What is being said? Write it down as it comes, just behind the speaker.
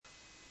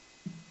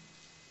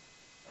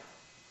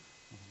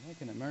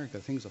in America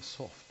things are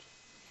soft.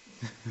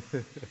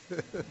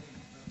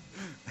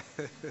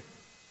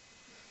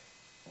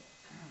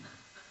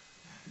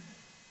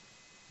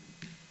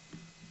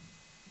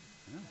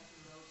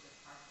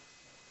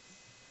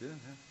 Yeah, yeah.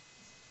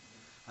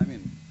 I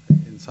mean,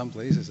 in some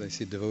places I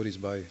see devotees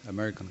buy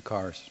American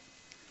cars,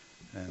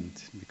 and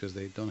because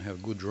they don't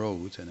have good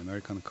roads, and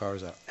American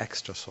cars are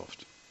extra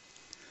soft.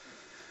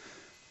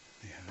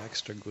 They have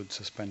extra good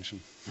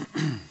suspension.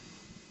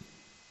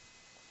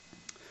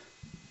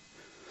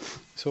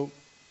 So,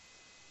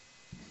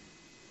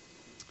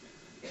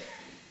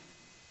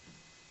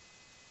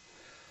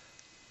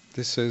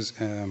 this is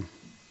a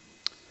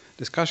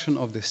discussion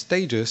of the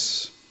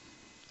stages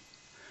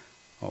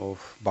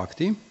of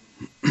Bhakti,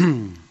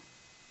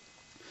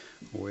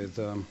 with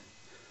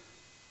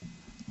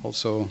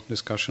also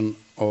discussion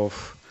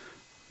of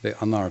the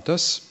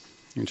anarthas,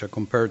 which are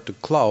compared to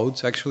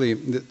clouds. Actually,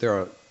 there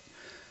are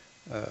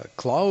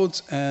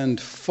clouds and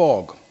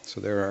fog. So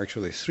there are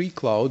actually 3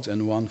 clouds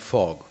and 1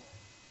 fog.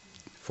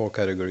 4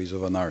 categories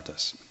of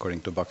anarthas,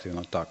 according to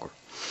Bhaktivinoda Thakur.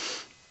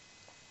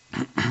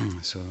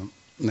 So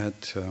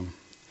that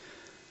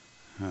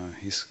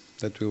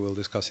that we will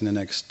discuss in the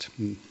next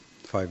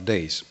 5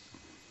 days.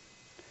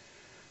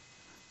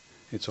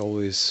 It's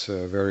always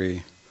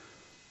very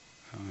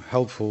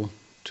helpful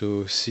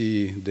to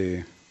see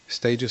the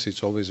stages.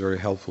 It's always very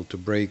helpful to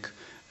break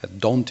a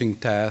daunting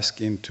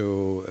task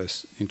into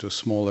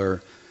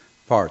smaller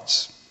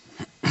parts.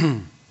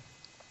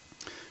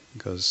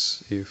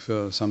 Because if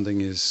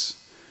something is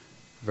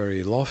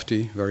very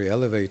lofty, very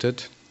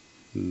elevated,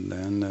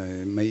 then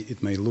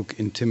it may look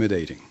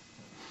intimidating.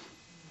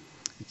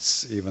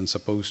 It's even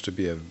supposed to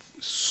be a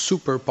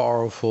super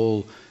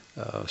powerful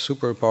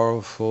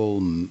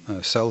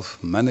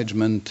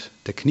self-management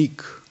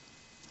technique.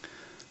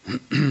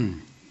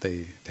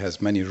 It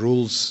has many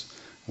rules.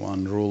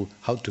 One rule,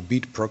 how to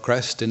beat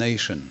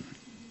procrastination.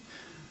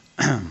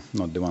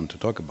 Not the one to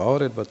talk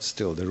about it, but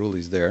still the rule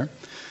is there.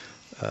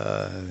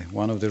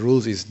 One of the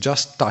rules is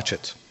just touch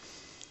it.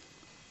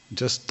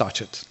 Just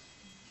touch it.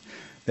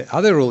 The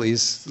other rule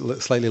is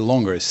slightly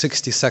longer,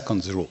 60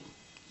 seconds rule.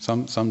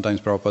 Sometimes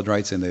Prabhupada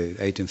writes in the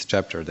 18th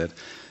chapter that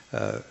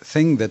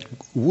thing that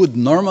would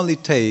normally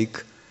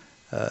take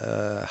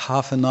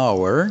half an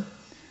hour,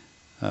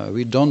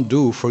 we don't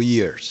do for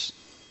years.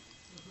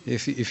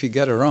 If you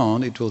get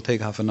around, it will take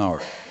half an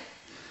hour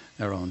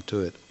around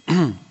to it.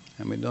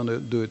 And we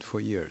don't do it for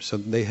years. So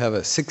they have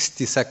a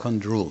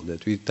 60-second rule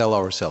that we tell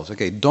ourselves,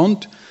 okay,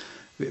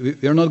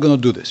 we're not going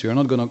to do this. We're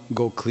not going to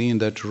go clean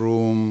that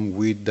room,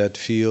 weed that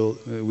field,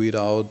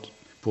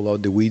 pull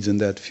out the weeds in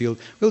that field.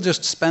 We'll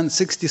just spend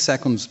 60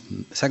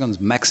 seconds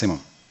maximum.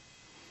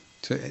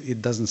 So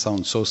it doesn't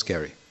sound so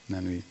scary.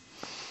 Then we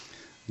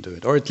do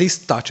it. Or at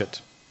least touch it.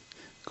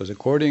 Because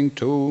according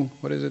to,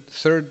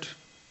 third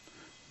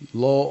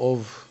law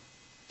of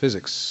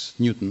physics,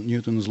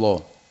 Newton's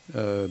law,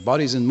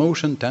 bodies in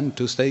motion tend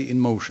to stay in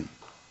motion.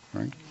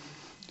 Right?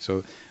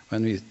 So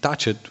when we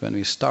touch it, when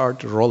we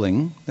start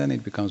rolling, then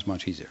it becomes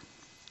much easier.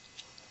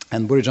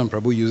 And Burijan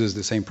Prabhu uses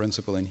the same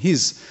principle in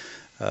his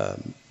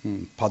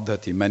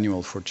Paddhati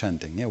manual for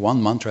chanting. Yeah,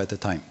 1 mantra at a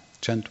time.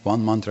 Chant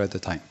 1 mantra at a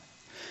time.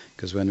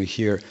 Because when we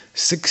hear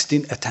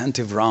 16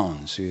 attentive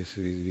rounds, we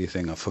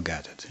think, oh,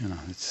 forget it.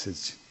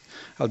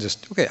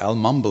 I'll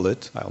mumble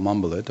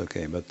it,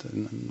 okay, but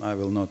I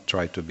will not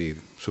try to be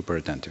super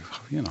attentive.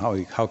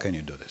 How can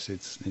you do this?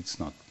 It's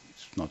not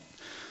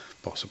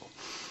possible.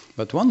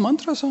 But 1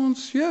 mantra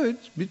sounds,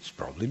 it's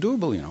probably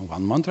doable.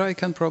 1 mantra, I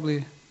can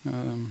probably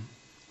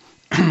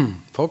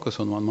focus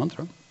on 1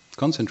 mantra,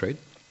 concentrate,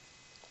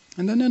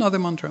 and then another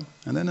mantra,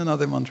 and then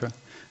another mantra.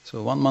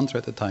 So 1 mantra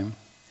at a time,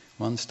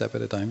 1 step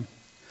at a time.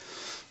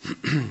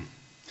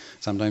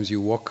 Sometimes you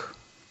walk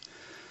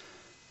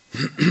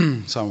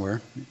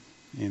somewhere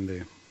in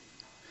the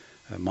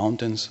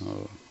mountains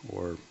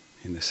or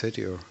in the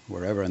city or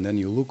wherever, and then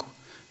you look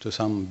to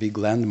some big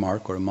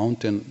landmark or a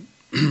mountain,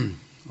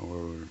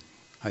 or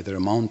either a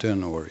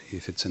mountain or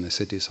if it's in a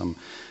city, some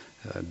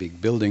big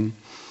building,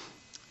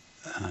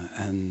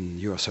 and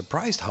you are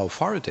surprised how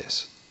far it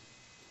is.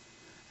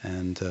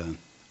 And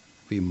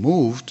we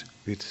moved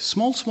with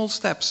small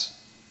steps,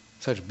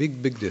 such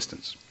big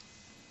distance.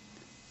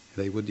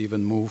 They would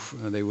even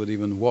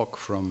walk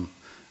from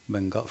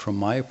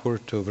Mayapur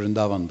to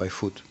Vrindavan by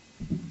foot.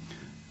 It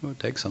would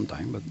take some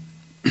time, but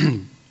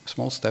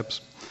small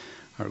steps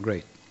are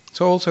great.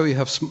 So also we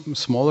have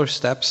smaller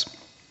steps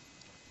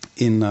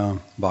in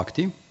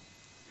Bhakti.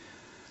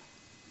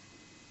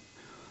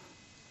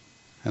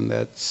 And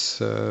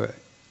that's a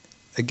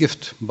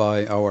gift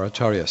by our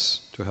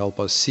acharyas to help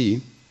us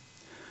see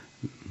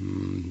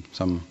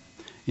some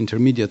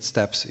intermediate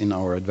steps in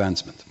our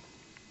advancement.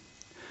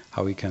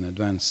 How we can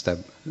advance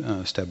step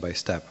by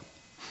step.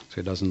 So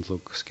it doesn't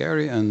look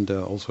scary, and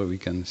also we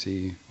can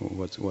see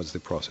what's the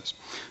process.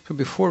 So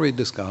before we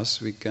discuss,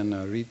 we can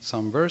read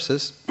some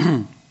verses.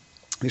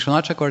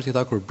 Vishwanath Chakravarti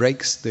Thakur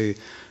breaks the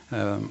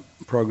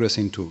progress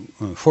into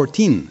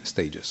 14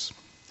 stages.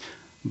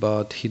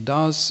 But he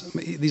does,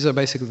 these are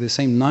basically the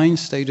same 9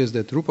 stages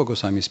that Rupa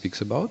Goswami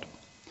speaks about,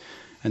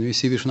 And we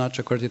see Vishwanath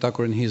Chakravarti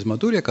Thakur in his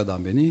Madhurya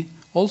Kadambini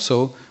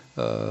also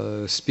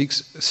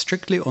speaks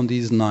strictly on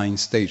these 9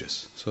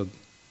 stages. So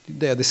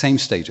they are the same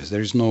stages.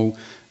 There is no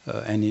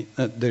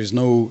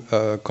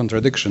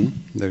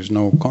contradiction. There is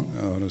no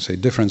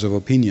difference of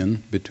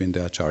opinion between the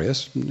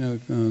acharyas.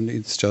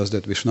 It's just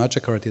that Vishwanath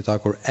Chakravarti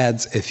Thakur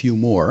adds a few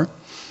more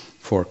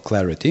for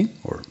clarity,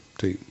 or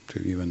to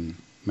even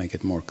make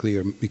it more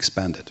clear,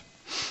 expand it.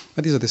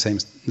 But these are the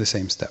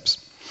same steps.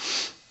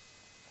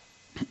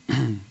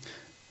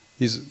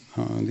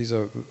 These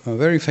are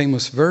very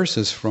famous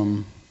verses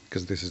from,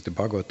 because this is the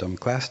Bhagavatam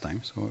class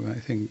time, so I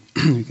think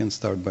we can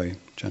start by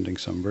chanting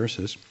some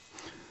verses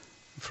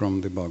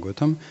from the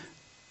Bhagavatam.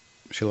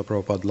 Srila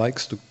Prabhupada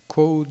likes to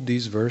quote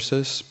these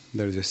verses.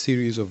 There is a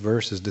series of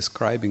verses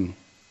describing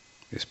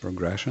this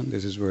progression.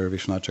 This is where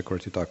Vishwanath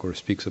Chakravarti Thakur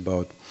speaks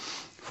about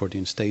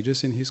 14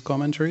 stages in his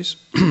commentaries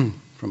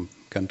from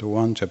Canto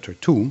 1, Chapter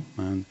 2.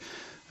 And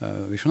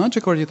Vishwanath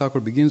Chakravarti Thakur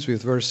begins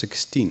with verse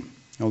 16,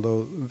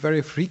 although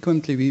very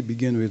frequently we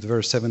begin with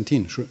verse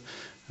 17,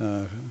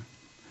 Shinvatam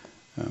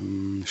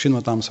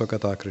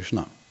Svakata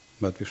Krishna.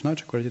 But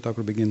Vishwanath Chakravarti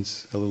Thakur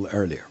begins a little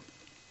earlier,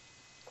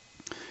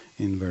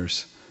 in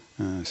verse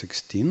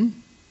 16.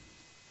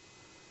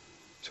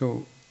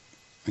 So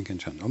we can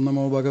chant Om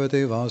Namo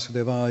Bhagavate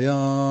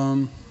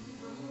Vasudevaya.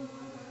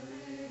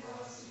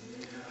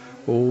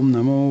 Om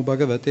Namo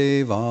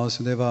Bhagavate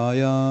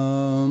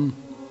Vasudevaya.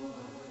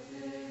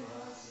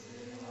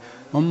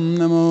 Om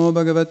Namo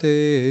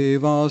Bhagavate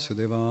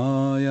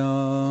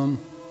Vasudevaya.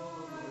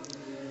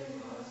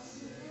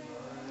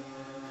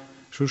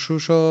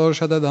 Shushusho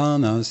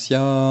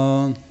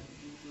Shadadhanasya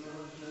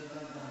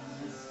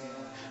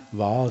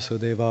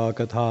Vasudeva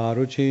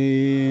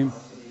Katharuchi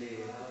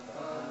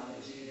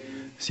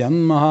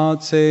Syanmahat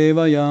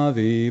Sevaya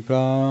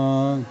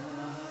Vipra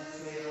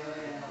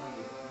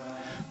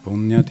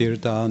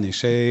Punyatirtha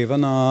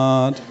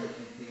Nishevanat.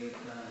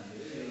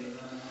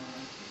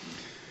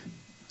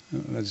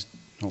 Let's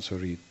also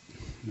read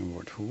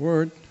word for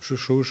word.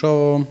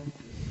 Shushusho,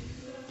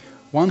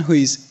 one who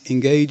is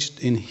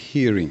engaged in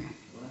hearing.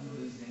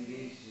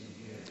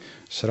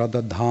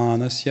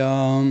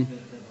 Sradadhanasya,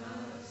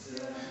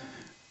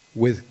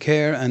 with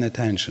care and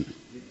attention.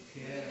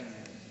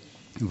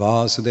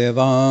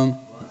 Vasudeva,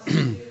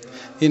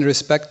 in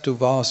respect to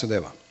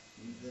Vasudeva.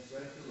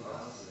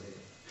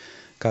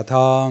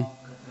 Katha,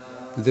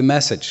 the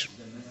message.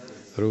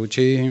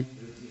 Ruchi,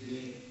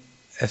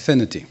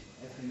 affinity.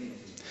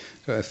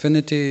 So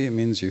affinity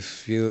means you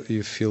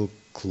feel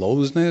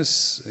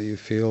closeness, you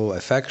feel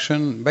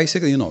affection.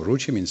 Basically,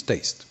 ruchi means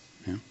taste.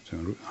 Yeah?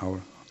 So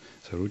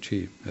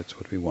ruchi, that's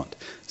what we want.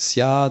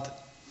 Syad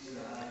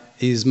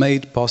is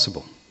made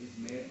possible.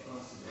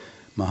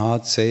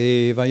 Mahat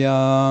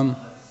sevaya,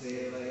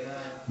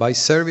 by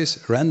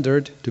service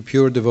rendered to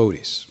pure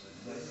devotees.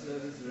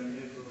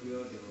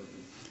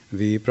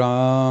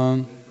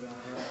 Vipra,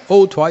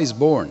 twice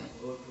born.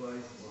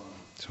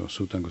 So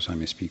Sutta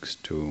Goswami speaks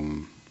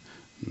to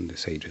the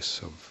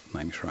sages of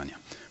Naimisharanya.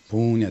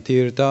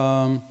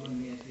 Punyatirtha,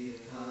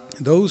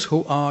 those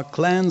who are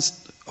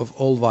cleansed of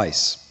all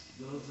vice.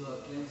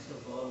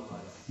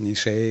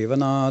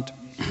 Nishevanat,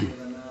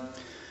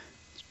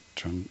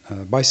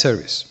 by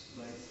service.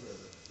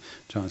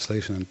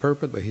 Translation and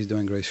purport by His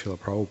Divine Grace Srila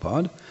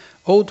Prabhupada.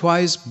 O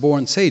twice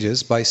born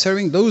sages, by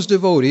serving those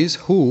devotees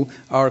who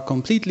are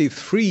completely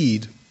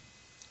freed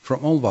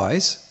from all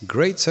vice,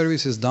 great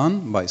service is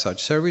done. By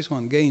such service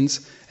one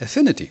gains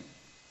affinity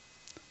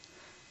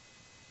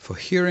for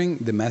hearing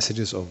the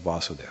messages of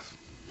Vasudeva.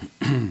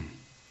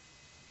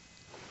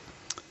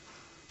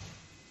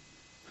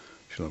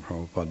 Srila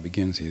Prabhupada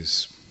begins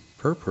his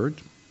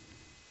purport,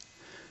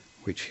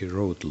 which he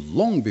wrote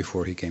long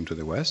before he came to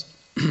the West.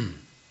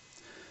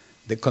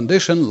 The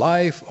conditioned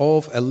life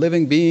of a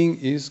living being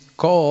is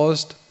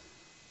caused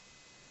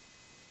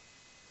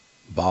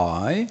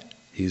by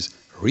his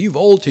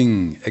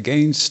revolting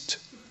against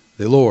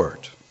the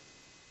Lord.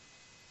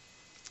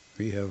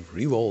 We have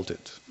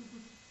revolted.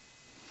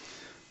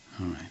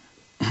 All right.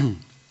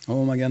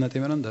 Om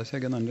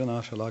Agyanatimirandasya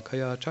Gananjana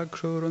Shalakaya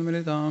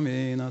Chakshurunmilitam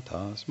Yena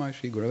Tasmai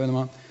Shri Gurave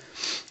Namah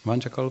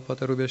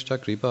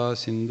Vanchakalpatarubhyascha Kripa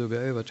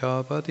Sindhubhyeva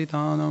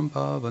Chapatitanam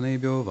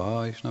Pavanebhyo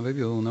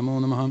Vaishnavebhyo Namo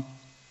Namaha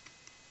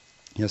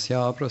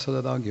Yasya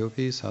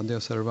Prasadadagyopi Sadhya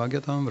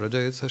Sarvagyatam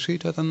Vrajayet Sashi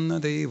Chaitanya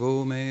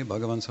Devo Me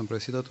Bhagavan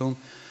Samprasidatum.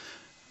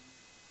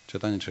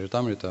 Chaitanya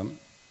Charitamrita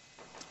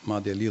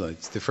Madhya Lila.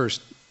 It's the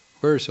first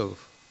verse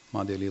of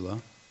Madhya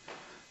Lila.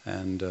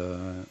 And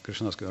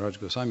Krishnadas Kaviraj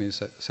Goswami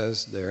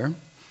says there,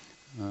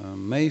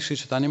 may Sri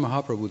Chaitanya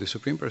Mahaprabhu, the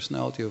Supreme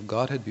Personality of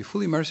Godhead, be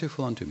fully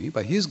merciful unto me.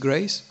 By His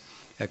grace,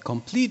 a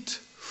complete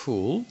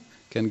fool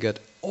can get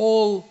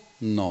all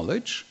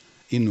knowledge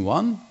in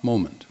one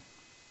moment.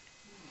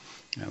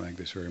 I like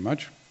this very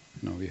much.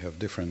 We have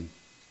different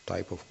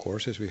type of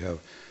courses. We have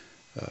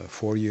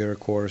 4-year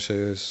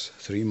courses,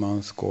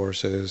 3-month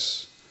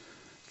courses,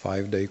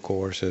 5-day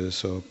courses.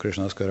 So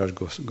Krishnadas Kaviraj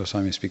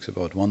Goswami speaks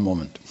about one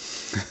moment.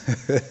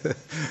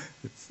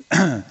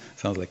 It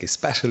sounds like a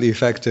specially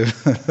effective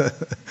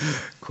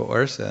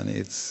course, and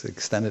it's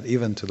extended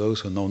even to those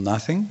who know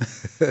nothing.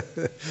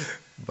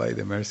 By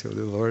the mercy of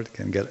the Lord,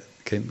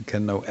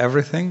 can know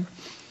everything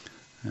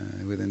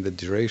within the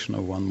duration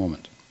of one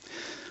moment.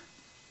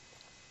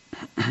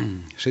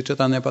 Shri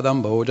Chaitanya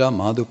Padam Bhoja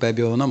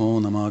Madhupebhyo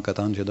Namo Nama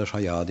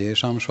Katanchidashaya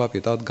Desham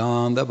Shvapitat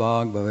Gandha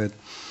Bhag Bhavet.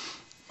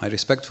 My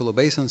respectful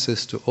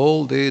obeisances to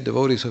all the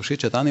devotees of Shri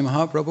Chaitanya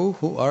Mahaprabhu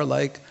who are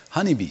like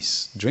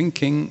honeybees,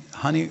 drinking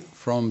honey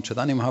from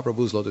Chaitanya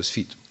Mahaprabhu's lotus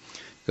feet.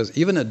 Because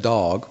even a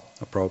dog,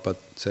 Prabhupada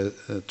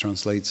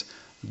translates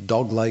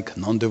dog-like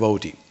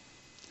non-devotee.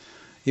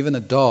 Even a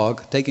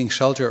dog taking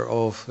shelter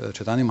of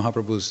Chaitanya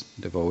Mahaprabhu's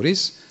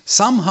devotees,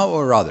 somehow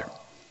or other,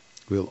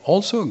 will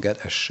also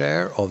get a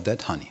share of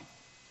that honey.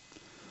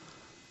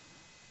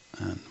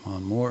 And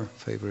one more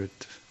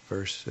favorite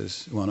verse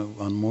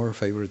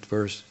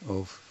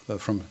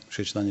from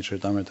Sri Chaitanya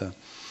Charitamrita.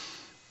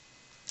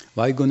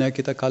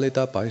 Vaigunyakita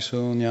kalita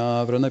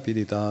paisunya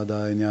vranapidita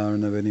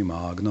dainyarnaveni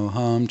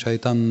magnoham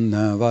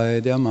chaitanya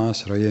vaidyam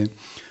asraye.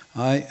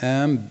 I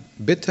am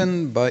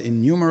bitten by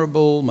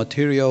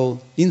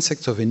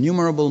insects of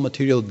innumerable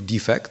material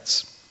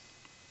defects,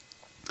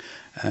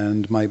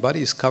 and my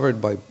body is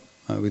covered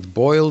with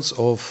boils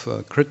of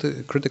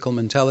critical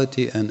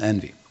mentality and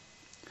envy.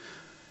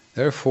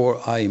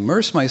 Therefore, I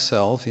immerse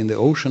myself in the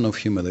ocean of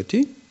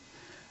humility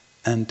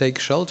and take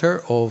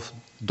shelter of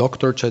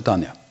Dr.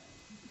 Chaitanya.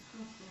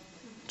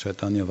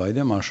 Chaitanya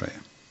Vaidya Mashraya.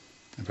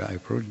 I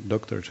approach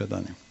Dr.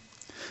 Chaitanya.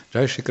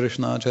 Jai Shri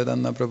Krishna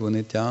Chaitanya Prabhu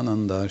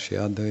Nityananda Shri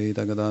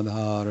Advaita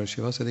Gadadhara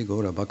Shivasadi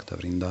Gaura Bhakta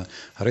Vrinda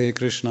Hare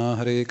Krishna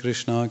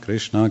Krishna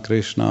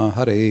Krishna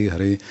Hare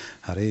Hare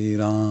Hare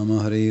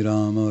Rama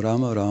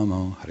Rama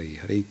Rama Hare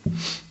Hare.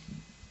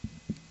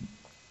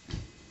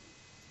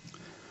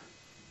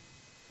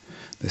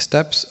 The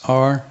steps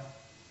are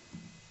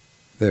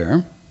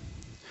there.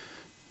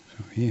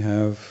 So we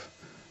have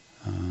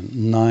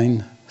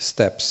 9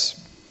 steps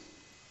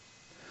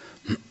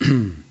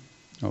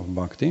of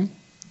Bhakti.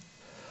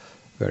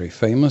 Very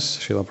famous.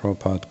 Srila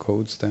Prabhupada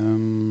quotes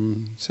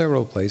them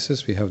several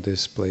places. We have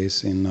this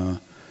place in the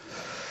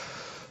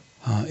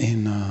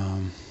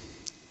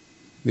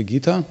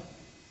Gita,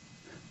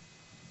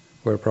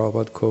 where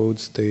Prabhupada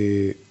quotes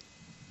the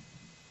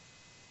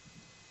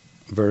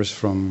verse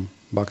from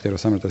Bhakti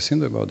Rasamrita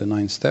Sindhu about the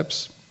 9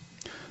 steps.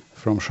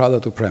 From Shraddha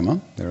to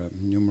Prema, there are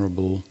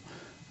innumerable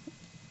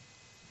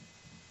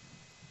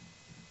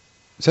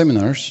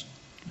seminars.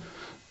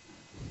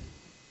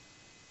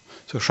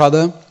 So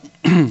Shraddha,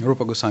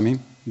 Rupa Goswami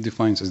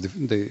defines as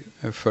the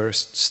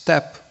first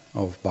step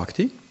of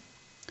Bhakti,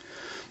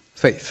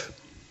 faith.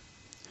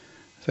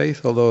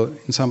 Faith, although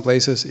in some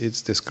places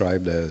it's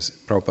described as,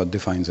 Prabhupada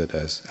defines it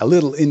as a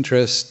little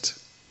interest,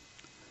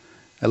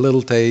 a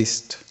little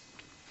taste,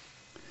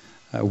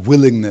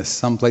 willingness,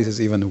 some places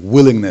even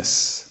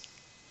willingness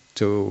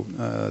to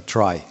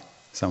try,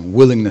 some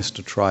willingness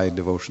to try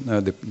devotion,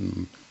 the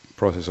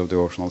process of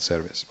devotional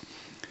service.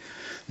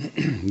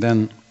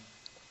 Then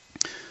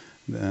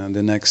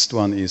the next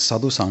one is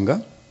sadhu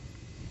sangha,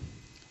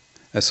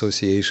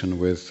 association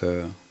with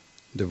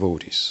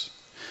devotees.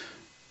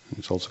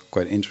 It's also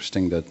quite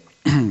interesting that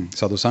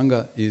sadhu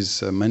sangha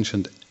is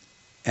mentioned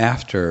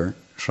after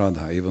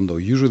Shraddha, even though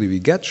usually we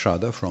get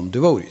Shraddha from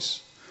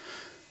devotees.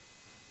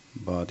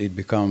 But it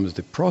becomes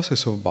the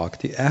process of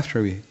bhakti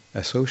after we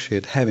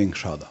associate having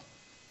Shraddha.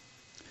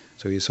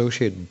 So we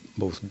associate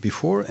both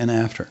before and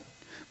after.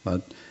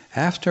 But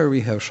after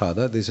we have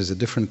Shraddha, this is a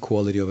different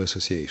quality of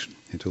association.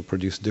 It will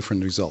produce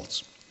different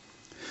results.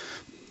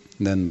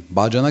 Then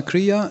bhajana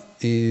kriya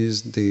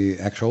is the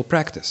actual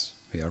practice.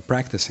 We are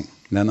practicing.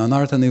 Then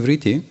anartha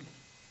nivriti,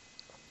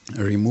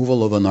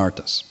 removal of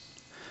anarthas.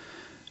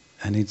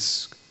 And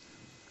it's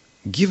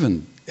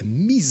given a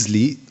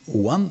measly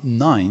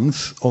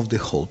 1/9 of the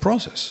whole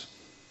process.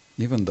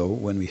 Even though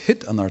when we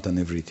hit anartha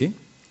nivriti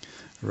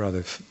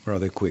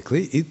rather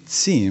quickly, it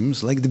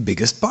seems like the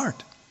biggest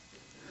part.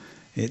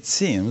 It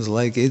seems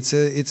like it's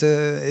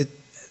a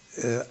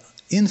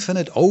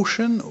infinite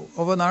ocean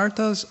of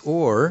anarthas,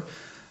 or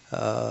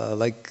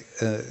like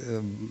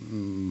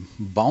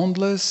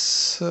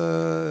boundless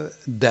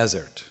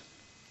desert,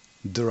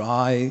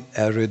 dry,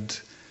 arid,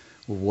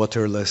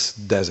 waterless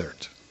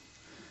desert.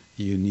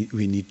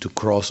 We need to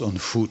cross on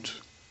foot.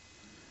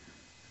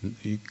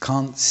 You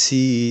can't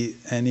see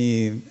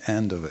any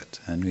end of it,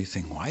 and we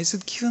think, why is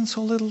it given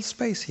so little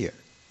space here?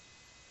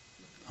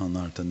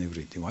 Anartha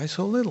nivriti, why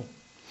so little?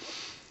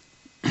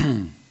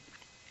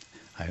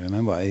 I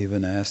remember I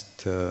even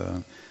asked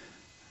Bhurijan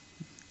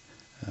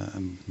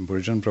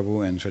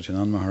Prabhu and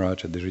Sachidananda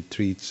Maharaj at the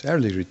retreats,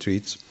 early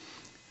retreats,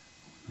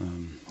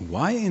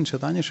 why in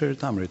Chaitanya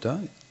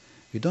Charitamrita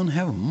we don't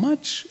have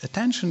much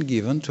attention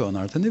given to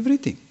anartha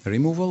nivriti,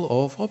 removal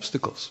of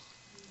obstacles.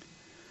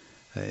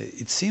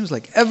 It seems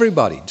like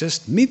everybody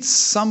just meets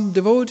some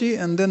devotee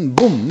and then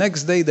boom,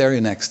 next day they're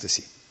in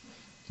ecstasy.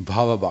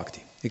 Bhava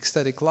bhakti.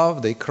 Ecstatic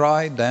love, they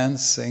cry,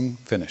 dance, sing,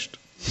 finished.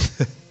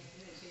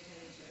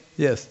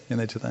 Yes, in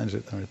the Chaitanya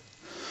Charitamrita.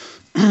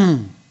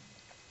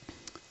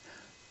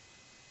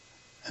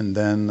 And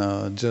then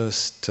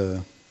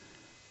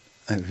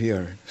we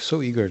are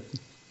so eager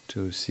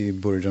to see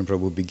Burijan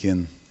Prabhu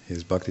begin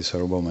his Bhakti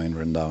Sarvabhauma in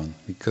Vrindavan,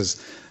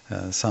 because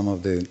some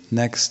of the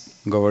next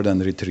Govardhan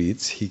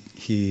retreats he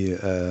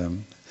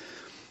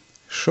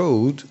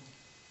showed,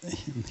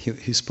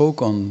 he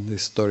spoke on the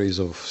stories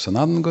of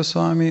Sanatana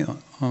Goswami,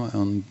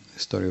 on the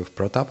story of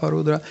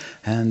Prataparudra,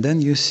 and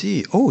then you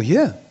see, oh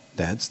yeah,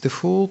 that's the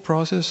full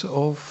process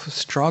of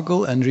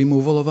struggle and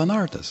removal of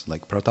anarthas,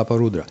 like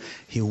Prataparudra.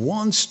 He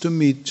wants to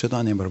meet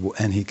Chaitanya Prabhu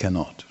and he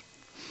cannot.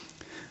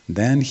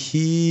 Then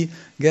he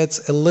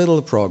gets a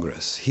little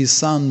progress. His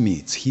son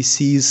meets. He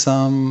sees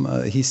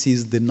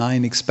the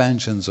 9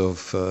 expansions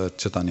of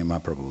Chaitanya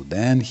Mahaprabhu.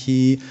 Then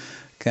he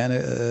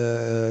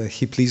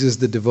pleases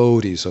the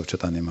devotees of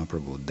Chaitanya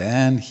Mahaprabhu.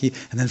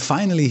 And then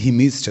finally he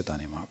meets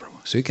Chaitanya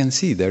Mahaprabhu. So you can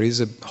see there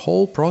is a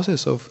whole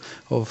process of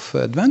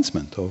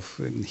advancement.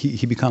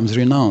 He becomes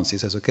renounced. He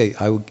says, "Okay,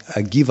 I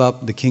give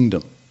up the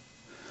kingdom."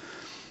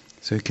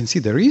 So you can see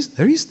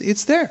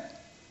it's there.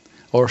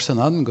 Or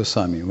Sanatana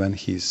Goswami, when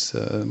he's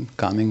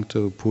coming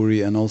to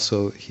Puri and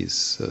also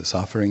he's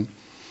suffering.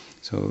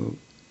 So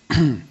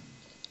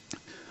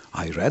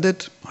I read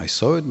it, I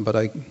saw it, but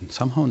I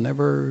somehow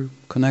never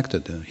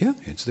connected.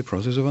 It's the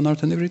process of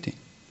anartha nivritti,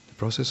 the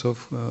process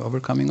of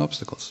overcoming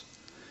obstacles,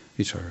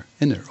 which are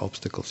inner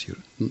obstacles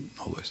here,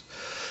 always.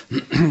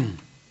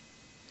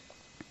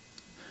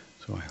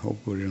 So I hope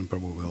Burijan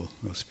Prabhu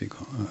will speak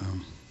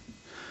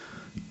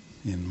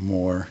in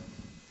more.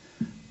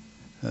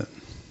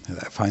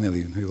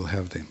 Finally, we will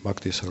have the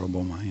Bhakti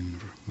Sarvabhauma in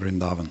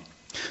Vrindavan.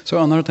 So,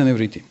 anartha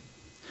nivritti.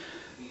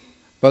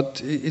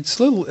 But it's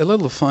a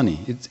little funny.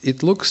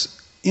 It looks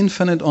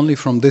infinite only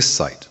from this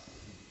side.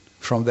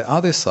 From the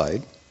other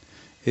side,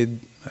 it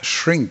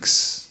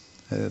shrinks,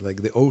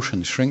 like the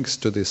ocean shrinks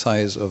to the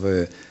size of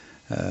a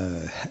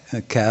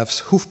calf's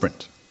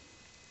hoofprint.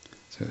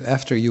 So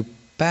after you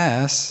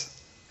pass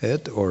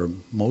it, or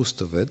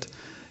most of it,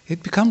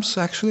 it becomes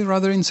actually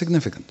rather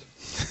insignificant.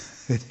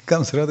 It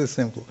becomes rather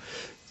simple.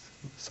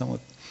 Somewhat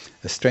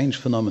a strange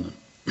phenomenon.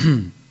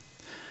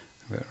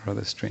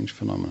 Rather strange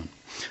phenomenon.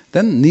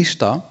 Then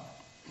nishta.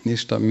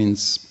 Nishta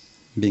means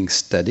being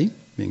steady,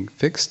 being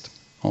fixed.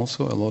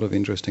 Also a lot of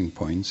interesting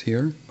points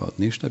here about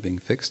nishta, being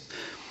fixed.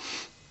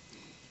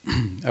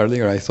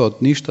 Earlier I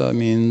thought nishta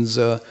means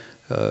you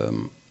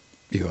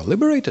are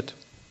liberated.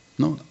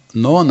 No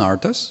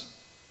anarthas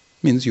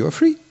means you are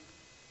free.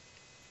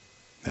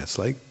 That's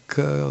like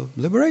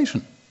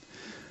liberation.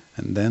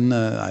 And then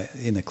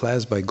in a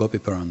class by Gopi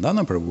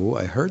Parandana Prabhu,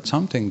 I heard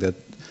something that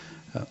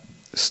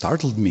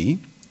startled me,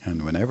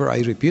 and whenever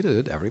I repeated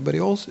it, everybody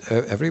else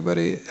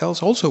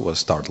also was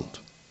startled.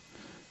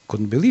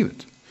 Couldn't believe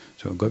it.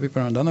 So Gopi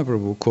Parandana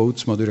Prabhu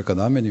quotes Madhura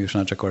Kadambini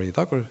Vishwanath Chakravarti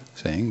Thakur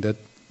saying that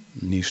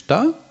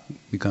nishta,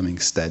 becoming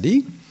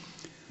steady,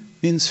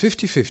 means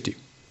 50-50.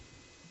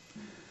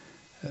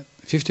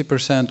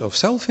 50% of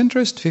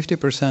self-interest,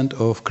 50%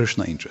 of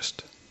Krishna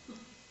interest.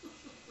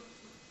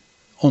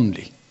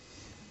 Only.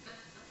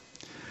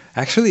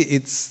 Actually,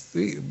 it's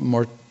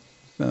more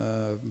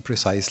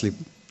precisely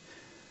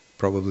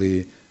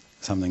probably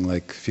something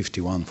like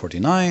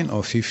 51-49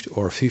 or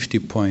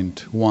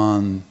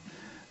 50.1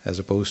 as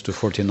opposed to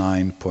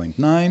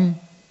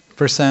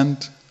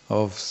 49.9%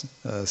 of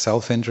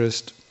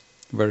self-interest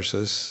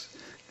versus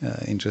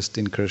interest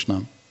in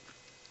Krishna.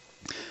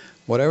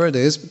 Whatever it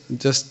is,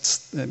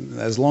 just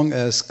as long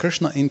as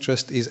Krishna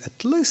interest is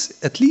at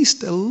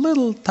least a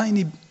little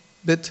tiny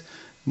bit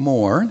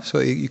more, so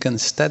you can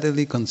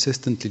steadily,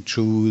 consistently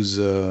choose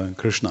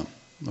Krishna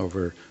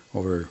over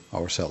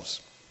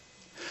ourselves.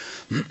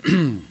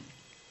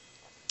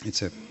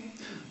 It's a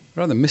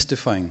rather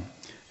mystifying.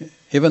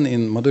 Even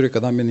in Madhura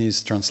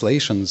Kadambini's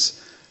translations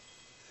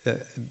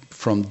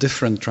from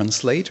different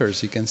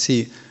translators, you can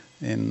see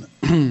at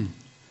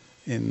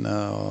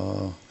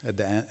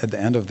the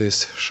end of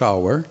this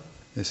shower.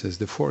 This is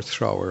the 4th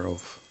shower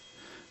of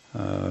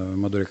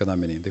Madhura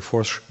Kadambini, the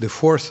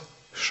fourth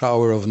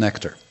shower of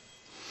nectar.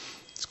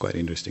 It's quite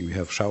interesting. We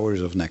have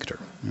showers of nectar.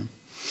 Yeah?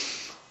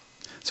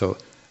 So,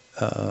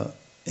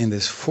 in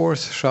this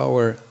 4th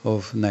shower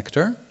of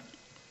nectar,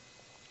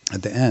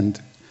 at the end,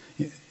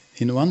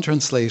 in one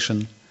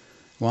translation,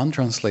 one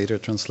translator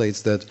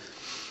translates that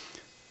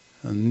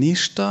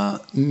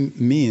nishta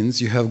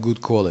means you have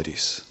good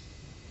qualities,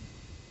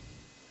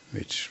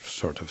 which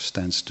sort of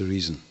stands to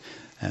reason.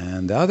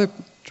 And the other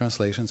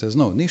translation says,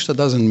 no, nishta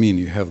doesn't mean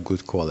you have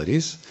good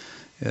qualities,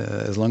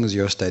 as long as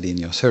you're steady in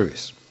your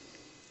service.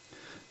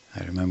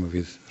 I remember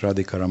with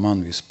Radhika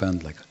Raman, we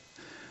spent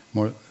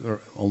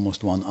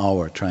almost 1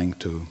 hour trying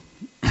to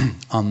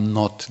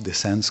unknot the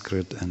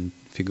Sanskrit and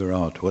figure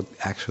out what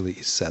actually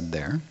is said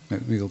there.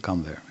 We will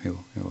come there. We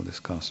will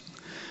discuss.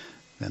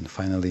 Then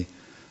finally,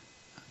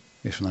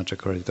 Vishwanath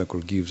Chakravarti Thakur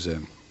gives a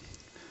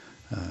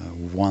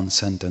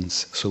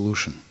one-sentence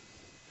solution.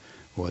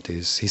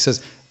 He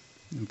says,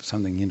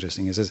 something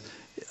interesting. He says,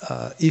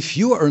 if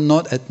you are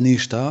not at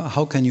Nishta,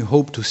 how can you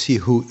hope to see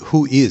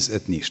who is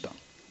at Nishta?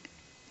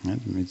 Right?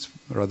 It's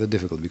rather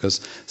difficult because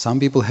some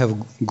people have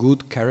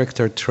good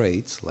character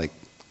traits like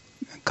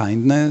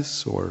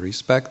kindness or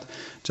respect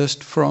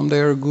just from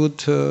their good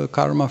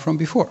karma from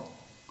before.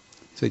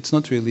 So it's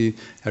not really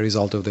a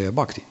result of their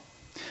bhakti.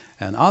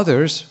 And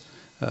others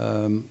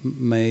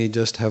may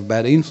just have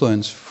bad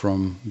influence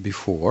from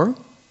before,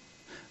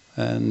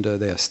 and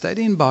they are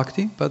steady in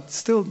bhakti, but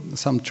still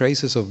some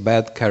traces of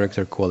bad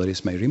character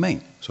qualities may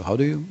remain. So how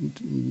do you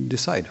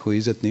decide who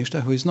is at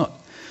Nishta, who is not?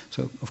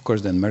 So of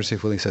course then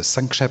mercifully he says,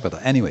 Sankshepata,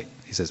 anyway.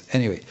 He says,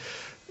 anyway,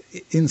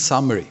 in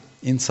summary,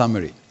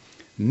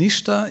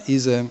 Nishta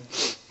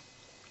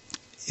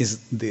is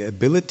the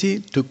ability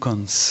to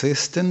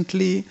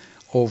consistently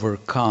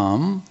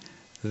overcome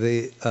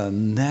the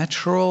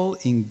natural,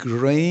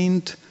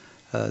 ingrained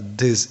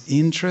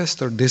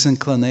disinterest or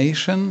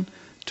disinclination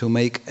to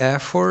make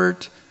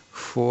effort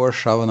for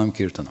Shravanam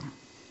Kirtanam.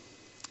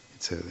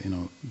 It's a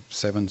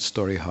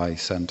 7-story high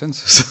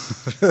sentence.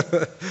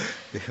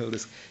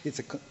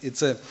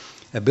 It's a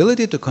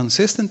ability to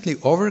consistently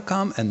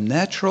overcome a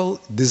natural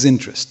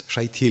disinterest,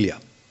 shaitilya.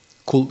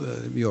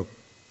 You're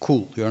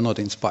cool. You're not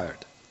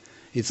inspired.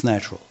 It's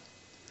natural.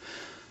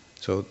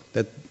 So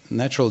that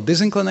natural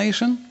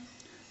disinclination,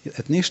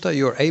 at Nishta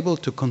you're able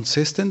to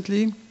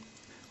consistently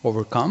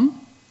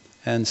overcome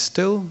and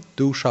still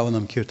do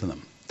Shravanam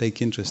Kirtanam.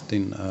 Take interest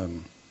in,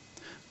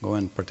 go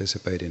and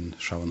participate in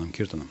Shravanam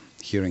Kirtanam,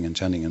 hearing and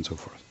chanting and so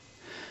forth.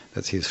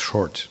 That's his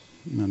short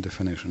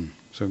definition.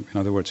 So in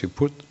other words, you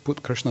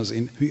put Krishna's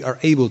in, we are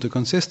able to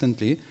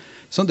consistently,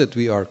 it's not that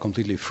we are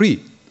completely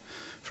free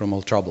from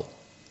all trouble,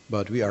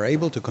 but we are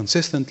able to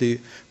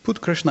consistently put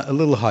Krishna a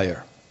little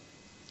higher,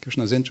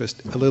 Krishna's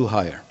interest a little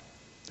higher.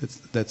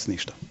 That's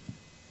Nishta.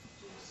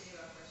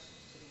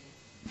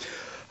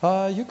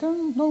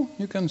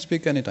 You can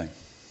speak anytime.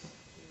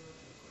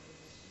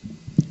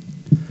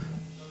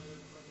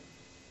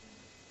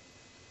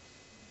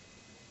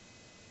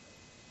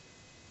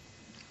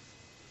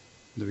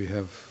 Do we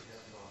have?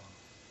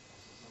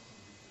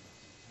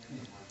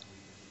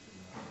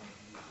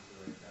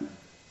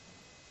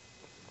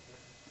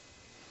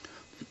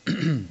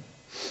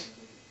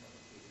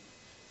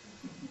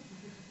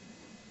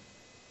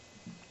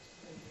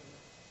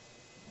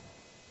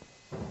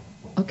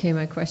 Okay,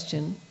 my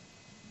question.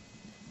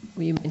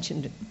 You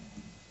mentioned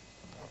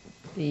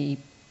the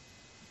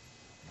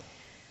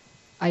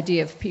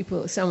idea of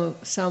people.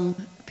 Some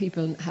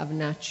people have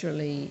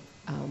naturally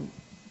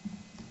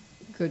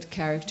good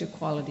character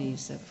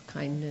qualities of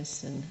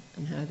kindness and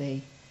how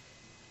they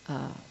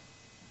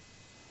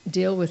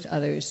deal with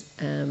others,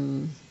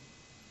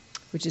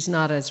 which is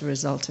not as a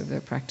result of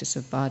their practice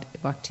of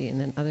bhakti, and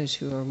then others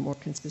who are more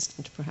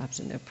consistent perhaps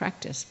in their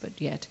practice, but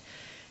yet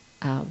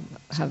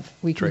have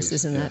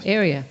weaknesses in that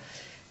area.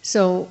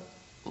 So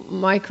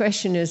my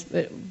question is,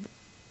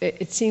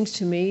 it seems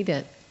to me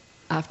that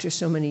after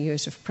so many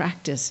years of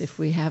practice, if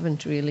we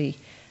haven't really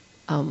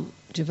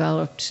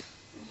developed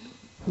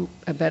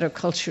a better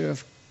culture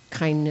of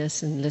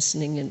kindness and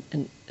listening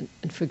and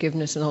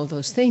forgiveness and all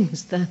those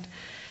things, that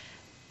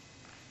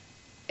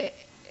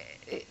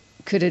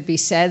could it be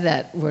said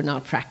that we're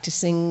not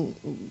practicing,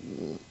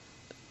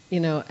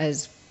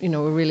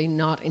 we're really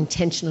not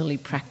intentionally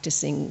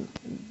practicing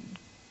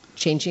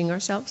changing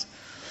ourselves?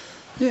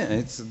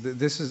 Yeah,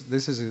 this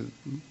is a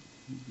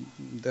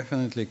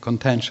definitely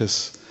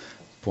contentious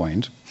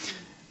point.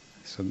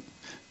 So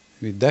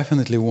we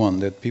definitely want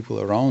that people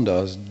around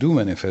us do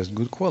manifest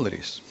good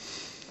qualities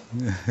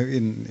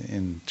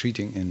in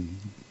treating,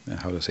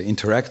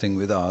 interacting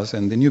with us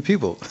and the new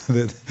people.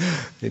 That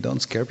they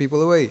don't scare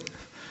people away,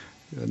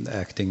 and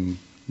acting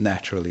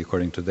naturally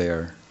according to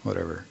their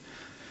whatever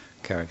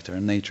character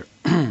and nature.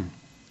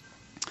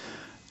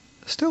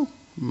 Still,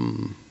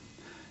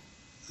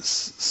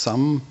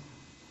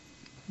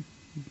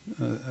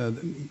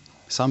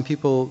 some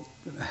people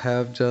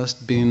have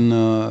just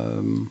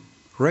been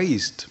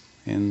raised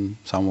in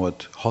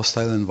somewhat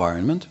hostile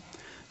environment,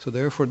 so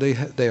therefore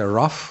they are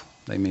rough.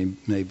 They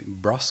may be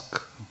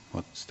brusque.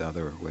 What's the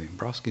other way?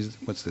 Brusque is,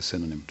 what's the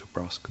synonym to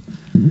brusque?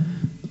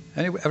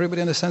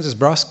 Everybody understands it's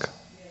brusque.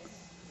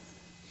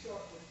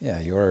 Yeah,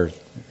 you're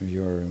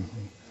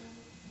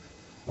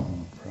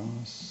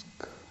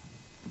brusque,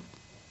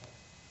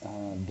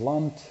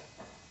 blunt,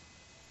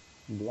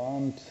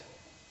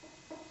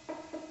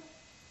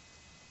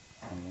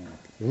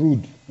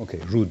 rude. Okay,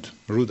 rude.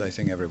 Rude, I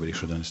think everybody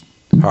should understand.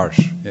 Harsh,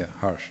 yeah,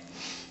 harsh.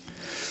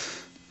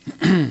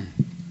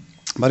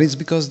 But it's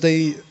because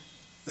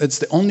it's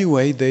the only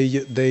way they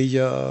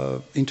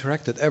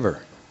interacted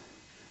ever.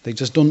 They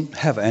just don't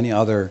have any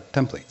other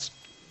templates.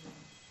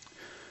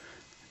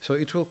 So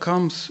it will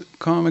come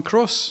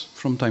across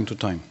from time to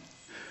time.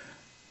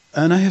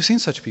 And I have seen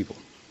such people.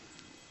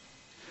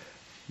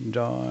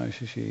 Jai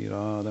Shri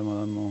Radha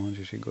Madan Mohan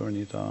Shri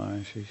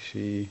Gaurnita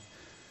Shri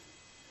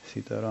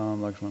Sitaram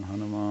Lakshman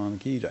Hanuman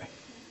Ki Jai.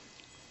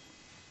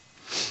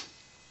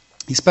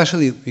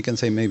 Especially, we can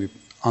say maybe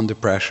under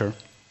pressure,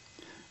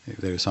 If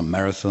there is some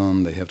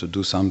marathon, they have to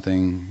do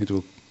something,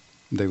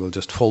 they will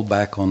just fall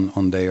back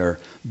on their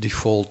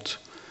default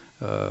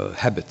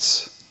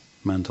habits,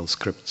 mental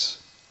scripts.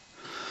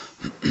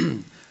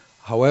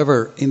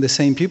 However, in the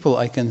same people,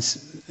 I can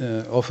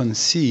often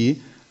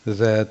see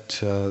that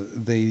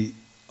they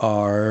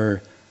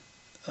are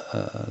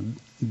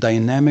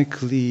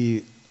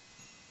dynamically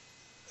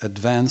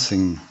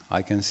advancing.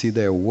 I can see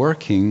they're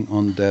working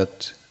on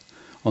that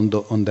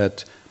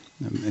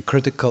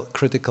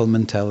critical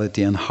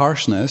mentality and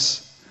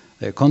harshness.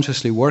 They're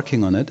consciously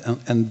working on it,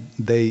 and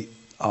they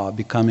are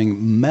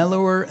becoming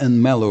mellower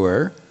and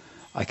mellower.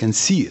 I can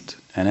see it,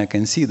 and I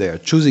can see they are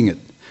choosing it,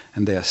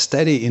 and they are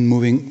steady in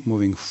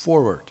moving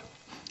forward.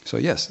 So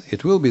yes,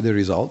 it will be the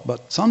result,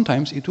 but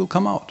sometimes it will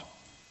come out.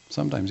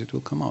 Sometimes it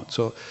will come out.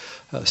 So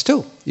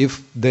still,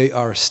 if they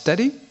are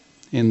steady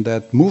in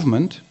that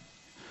movement,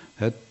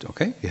 that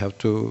okay, you have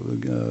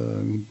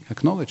to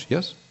acknowledge,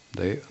 yes,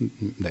 they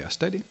are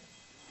steady.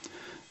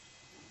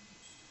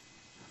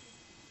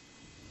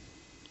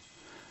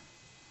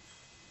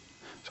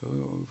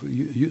 So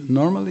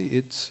normally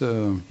it's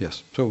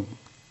yes. So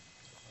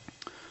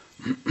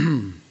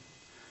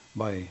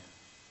by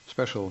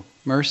special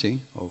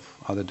mercy of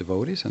other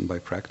devotees and by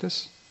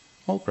practice,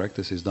 all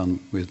practice is done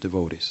with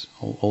devotees.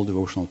 All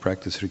devotional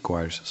practice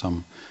requires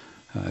some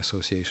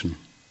association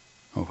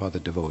of other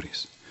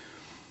devotees,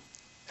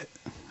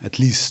 at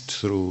least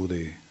through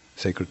the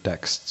sacred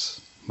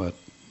texts, but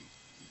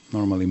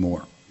normally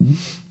more.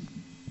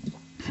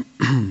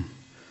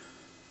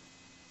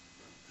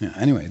 Yeah,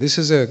 anyway, this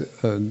is a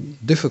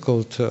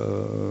difficult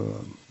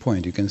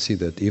point. You can see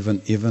that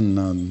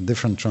even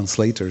different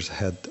translators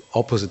had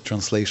opposite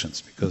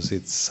translations because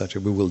it's such a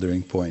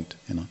bewildering point.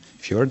 You know,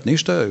 if you're at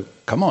Nishta,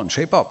 come on,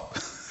 shape up,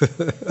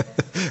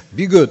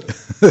 be good.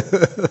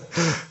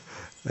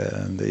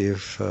 And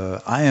if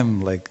I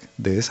am like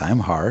this, I'm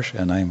harsh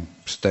and I'm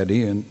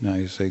steady, and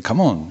I say, come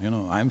on, you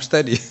know, I'm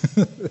steady,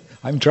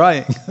 I'm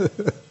trying.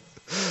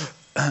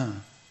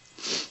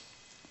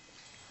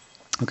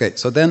 Okay,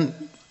 so then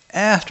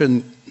after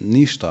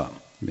Nishta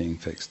being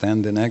fixed,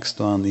 then the next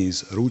one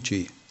is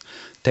Ruchi,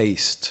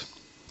 taste,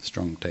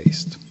 strong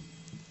taste.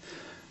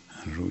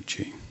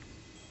 Ruchi.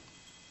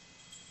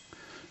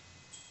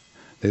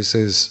 This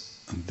is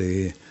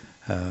the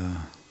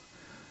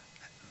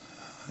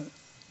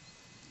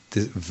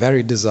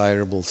very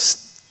desirable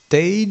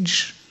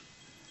stage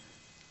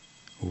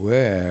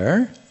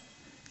where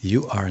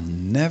you are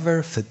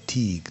never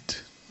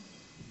fatigued.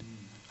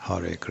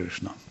 Hare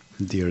Krishna.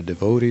 Dear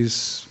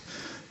devotees,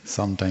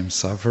 sometimes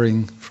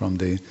suffering from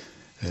the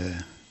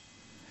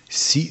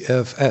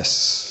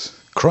CFS,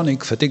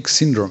 chronic fatigue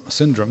syndrome,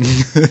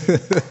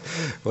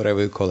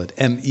 whatever you call it,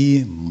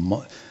 ME,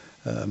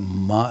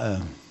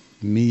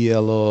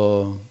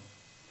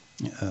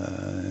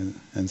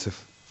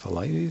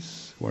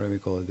 encephalitis, whatever you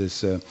call it,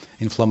 this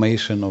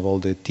inflammation of all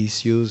the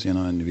tissues, you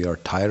know, and we are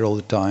tired all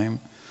the time.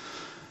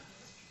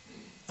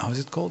 How is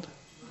it called?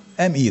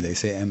 ME, they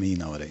say ME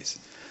nowadays.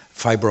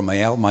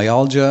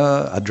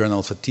 Fibromyalgia,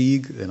 adrenal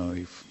fatigue, you know,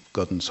 you've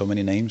gotten so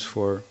many names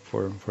for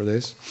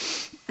this.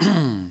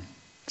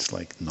 It's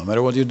like no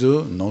matter what you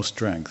do, no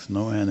strength,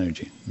 no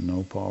energy,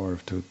 no power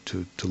to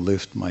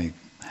lift my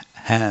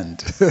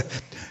hand,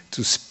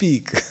 to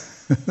speak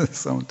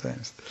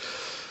sometimes.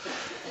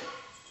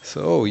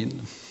 So,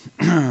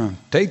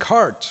 take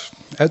heart,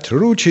 at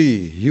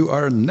Ruchi, you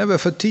are never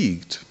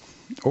fatigued.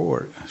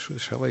 Or,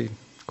 shall I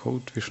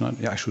quote Vishwanath?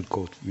 Yeah, I should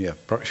quote. Yeah,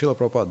 Srila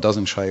Prabhupada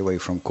doesn't shy away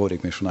from quoting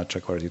Vishwanath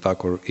Chakravarti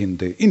Thakur in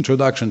the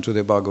introduction to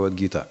the Bhagavad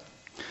Gita.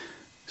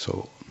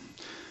 So,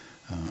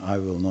 I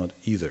will not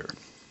either.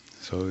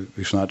 So,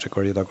 Vishwanath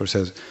Chakravarti Thakur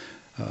says,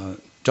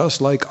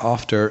 just like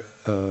after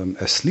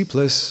a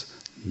sleepless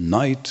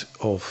night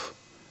of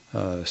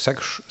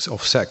sex,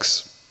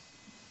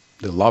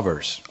 the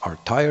lovers are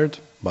tired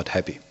but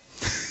happy.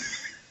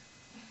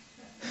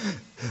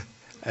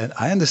 And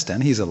I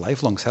understand he's a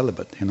lifelong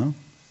celibate, you know,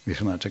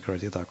 Vishwanath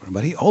Chakravarti Thakur,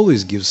 but he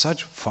always gives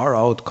such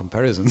far-out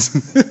comparisons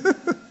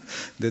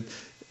that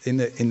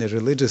in a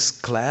religious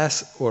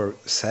class or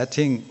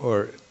setting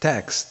or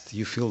text,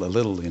 you feel a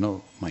little, you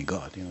know, my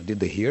God, you know, did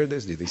they hear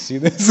this? Did they see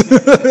this?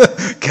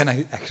 Can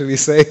I actually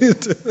say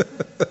it?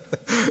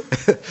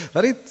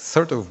 But it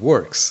sort of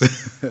works.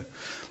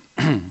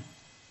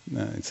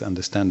 It's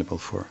understandable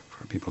for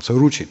people. So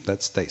Ruchi,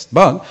 that's taste.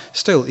 But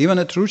still, even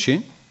at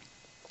Ruchi,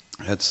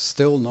 it's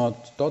still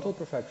not total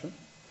perfection.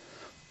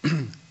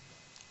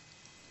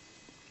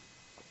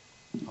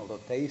 Although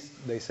taste,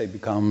 they say,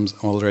 becomes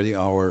already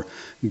our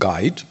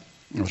guide.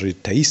 Already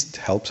taste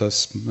helps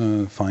us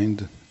find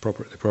the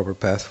proper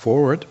path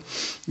forward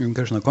in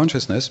Krishna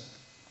consciousness.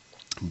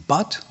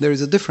 But there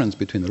is a difference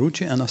between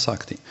Ruchi and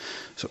Asakti.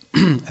 So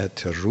at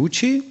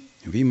Ruchi,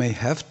 we may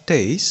have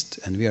taste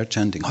and we are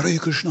chanting Hare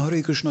Krishna,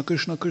 Krishna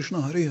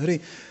Krishna, Hare Hare.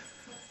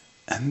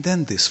 And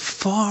then this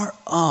far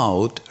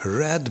out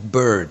red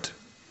bird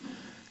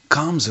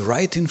comes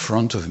right in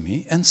front of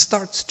me and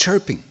starts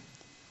chirping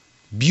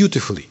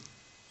beautifully.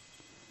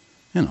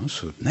 You know,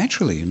 so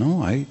naturally, you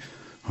know, I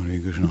Hare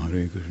Krishna,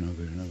 Krishna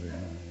Krishna.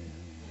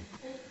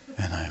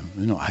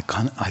 And I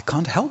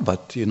can't help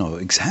but,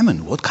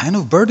 examine what kind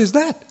of bird is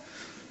that?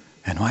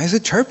 And why is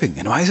it chirping?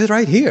 And why is it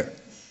right here?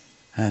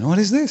 And what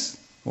is this?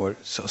 Or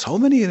so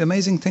many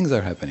amazing things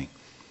are happening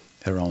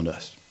around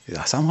us.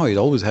 Somehow it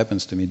always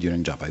happens to me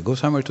during japa. I go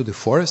somewhere to the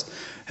forest,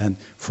 and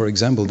for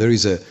example, there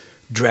is a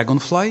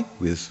dragonfly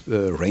with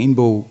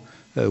rainbow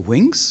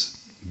wings,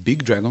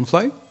 big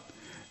dragonfly.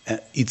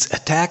 It's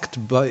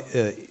attacked by,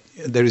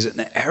 there is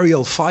an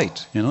aerial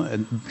fight, a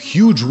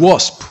huge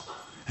wasp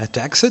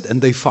attacks it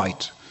and they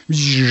fight.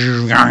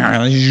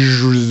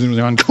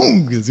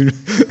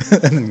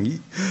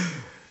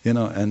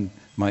 And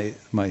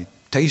my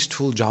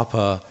tasteful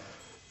japa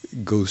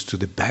goes to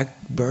the back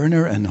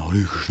burner, and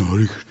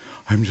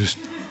I'm just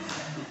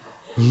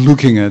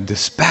looking at the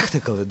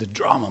spectacle, at the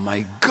drama.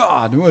 My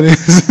God, what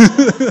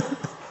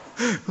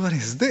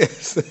is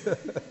this?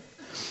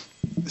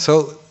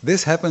 So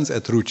this happens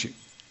at Ruchi.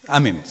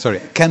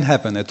 Can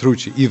happen at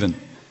Ruchi even.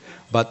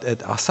 But at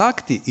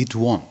Asakti, it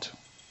won't.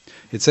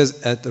 It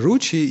says at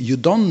Ruchi, you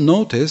don't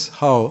notice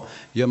how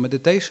your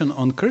meditation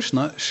on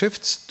Krishna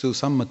shifts to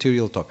some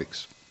material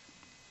topics.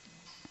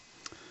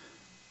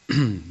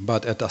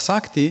 But at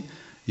Asakti,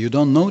 you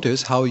don't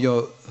notice how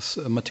your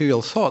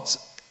material thoughts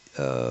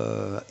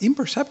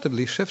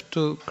imperceptibly shift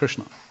to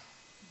Krishna.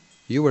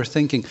 You were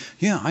thinking,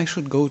 I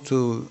should go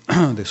to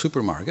the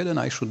supermarket and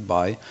I should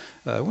buy,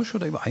 what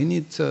should I buy? I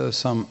need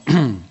some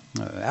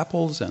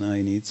apples, and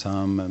I need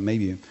some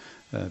maybe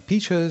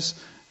peaches.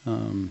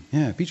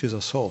 Peaches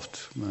are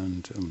soft,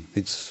 and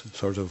it's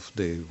sort of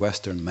the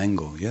Western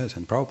mango, yes,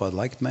 and Prabhupada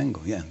liked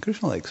mango, and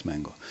Krishna likes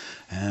mango.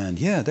 And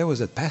there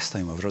was a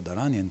pastime of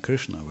Radharani and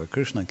Krishna, where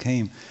Krishna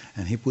came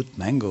and he put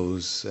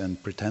mangoes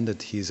and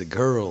pretended he's a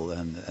girl,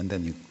 and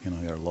then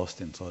you're lost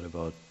in thought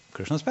about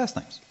Krishna's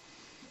pastimes.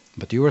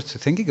 But you were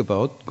thinking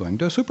about going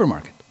to a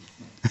supermarket.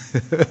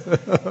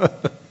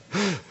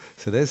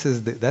 So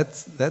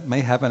that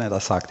may happen at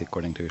Asakti,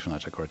 according to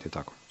Vishwanath Chakravarti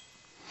Thakur.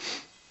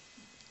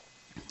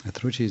 At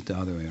Ruchi is the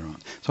other way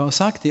around. So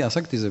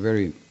Asakti is a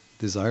very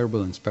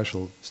desirable and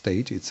special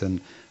stage. It's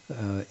an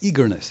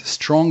eagerness,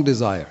 strong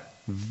desire,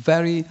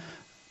 very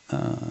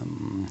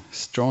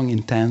strong,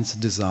 intense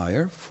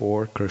desire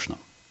for Krishna.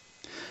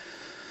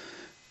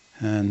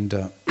 And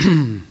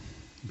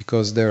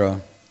because there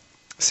are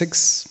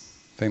 6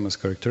 famous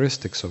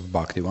characteristics of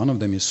bhakti. One of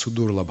them is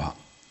sudurlabha,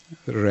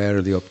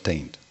 rarely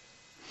obtained.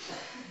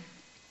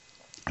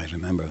 I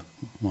remember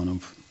one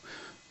of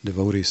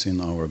devotees in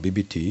our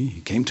BBT,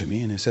 he came to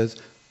me and he says,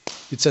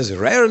 it says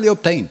rarely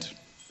obtained.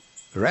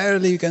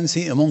 Rarely you can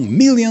see among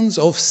millions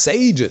of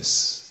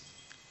sages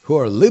who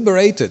are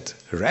liberated.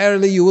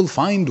 Rarely you will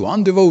find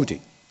one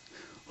devotee.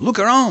 Look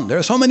around, there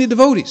are so many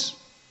devotees.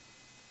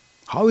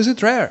 How is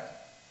it rare?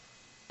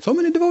 So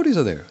many devotees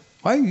are there.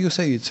 Why you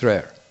say it's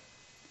rare?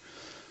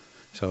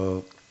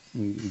 So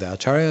the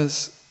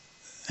acharyas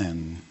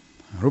and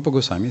Rupa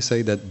Goswami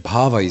say that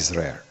bhava is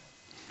rare.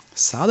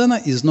 Sadhana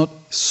is not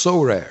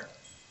so rare.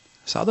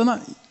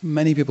 Sadhana,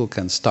 many people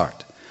can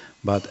start,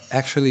 but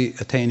actually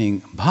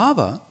attaining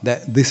bhava,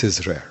 this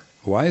is rare.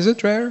 Why is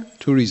it rare?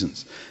 2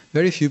 reasons.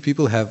 Very few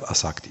people have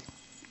asakti.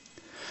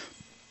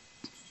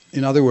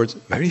 In other words,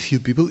 very few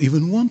people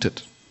even want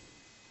it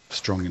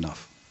strong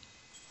enough.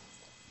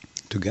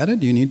 To get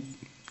it,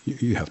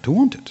 you have to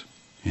want it.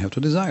 You have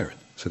to desire it.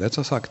 So that's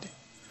asakti.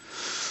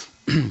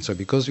 So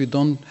because we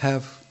don't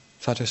have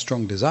such a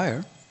strong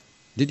desire,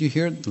 did you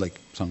hear, like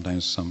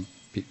sometimes some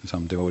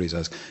devotees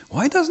ask,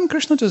 why doesn't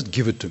Krishna just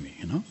give it to me,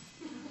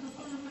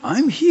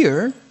 I'm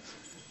here,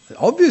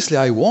 obviously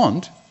I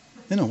want,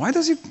 why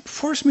does he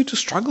force me to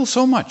struggle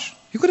so much?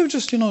 He could have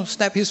just,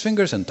 snapped his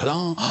fingers and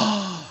ta-da,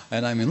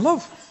 and I'm in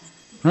love,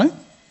 right?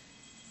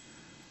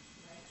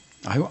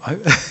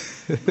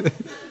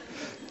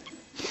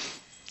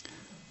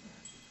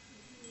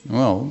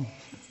 Well,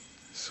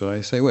 so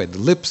I say, wait, the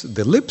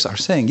lips are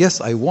saying, yes,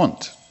 I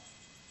want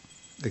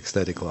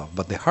ecstatic love,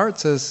 but the heart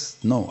says,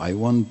 no, I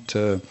want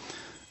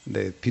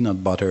the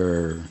peanut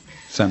butter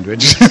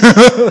sandwich.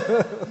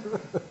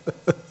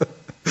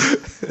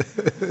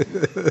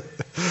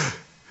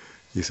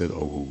 He said,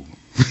 oh,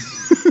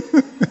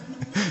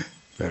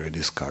 very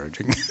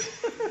discouraging.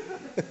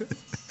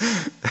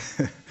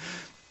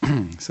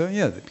 So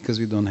because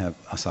we don't have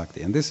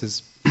asakti, and this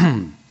is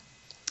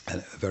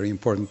a very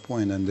important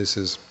point, and this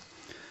is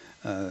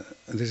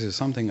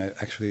something I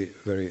actually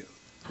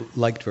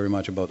liked very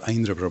much about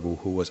Aindra Prabhu,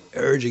 who was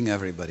urging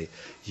everybody,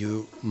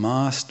 you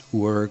must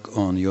work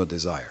on your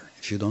desire.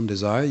 If you don't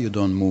desire, you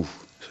don't move.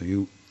 So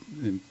you,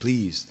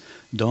 please,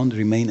 don't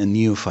remain a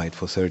neophyte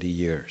for 30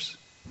 years.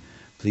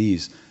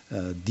 Please,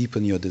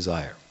 deepen your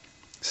desire.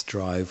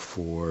 Strive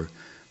for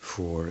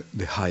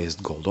the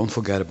highest goal. Don't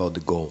forget about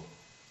the goal.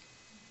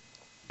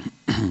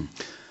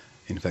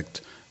 In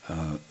fact,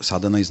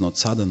 sadhana is not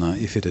sadhana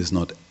if it is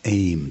not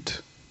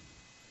aimed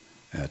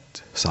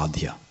at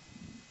sadhya.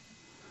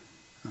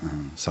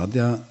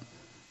 Sadhya,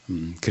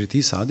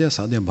 kriti sadhya,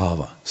 sadhya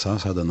bhava, sa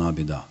sadhana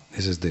abhida.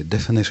 This is the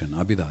definition,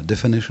 abhida,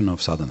 definition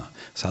of sadhana.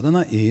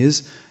 Sadhana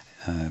is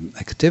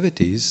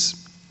activities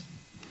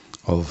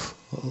of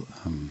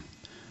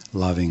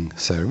loving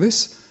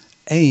service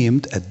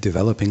aimed at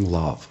developing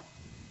love.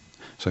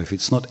 So if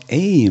it's not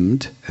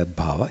aimed at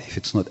bhava, if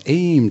it's not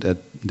aimed at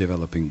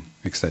developing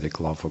ecstatic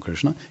love for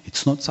Krishna,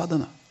 it's not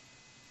sadhana.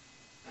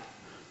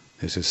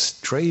 This is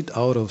straight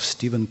out of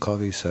Stephen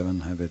Covey's 7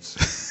 Habits.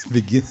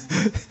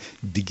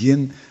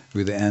 begin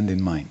with the end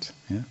in mind.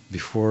 Yeah?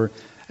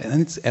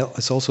 And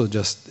it's also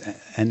just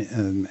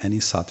any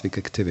sattvic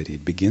activity.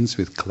 It begins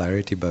with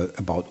clarity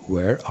about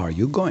where are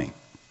you going?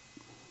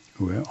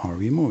 Where are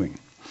we moving?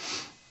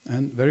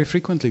 And very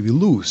frequently we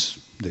lose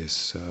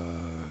this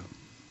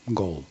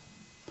goal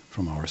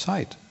from our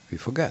sight. We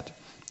forget.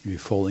 We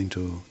fall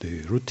into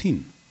the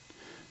routine.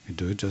 We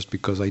do it just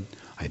because I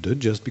do it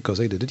just because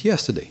I did it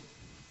yesterday.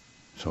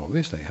 So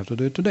obviously I have to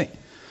do it today.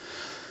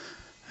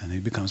 And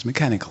it becomes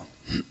mechanical.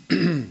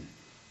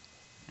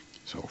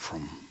 So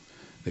from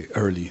the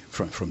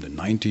from the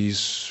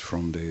 90s,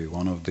 from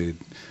one of the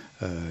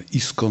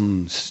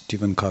ISKCON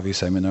Stephen Covey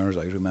seminars,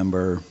 I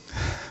remember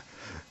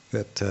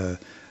that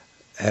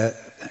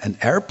an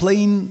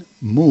airplane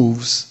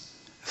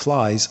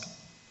flies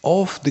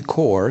off the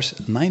course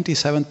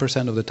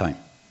 97% of the time.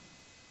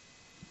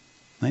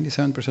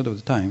 97% of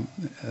the time,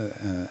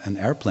 an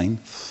airplane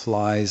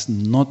flies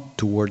not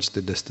towards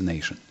the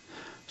destination.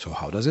 So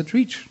how does it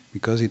reach?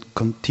 Because it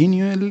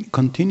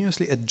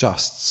continuously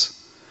adjusts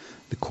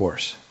the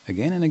course.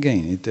 Again and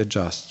again, it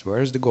adjusts.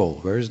 Where is the goal?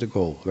 Where is the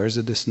goal? Where is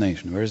the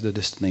destination? Where is the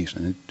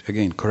destination? And it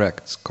again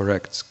corrects.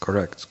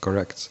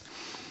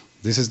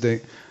 This is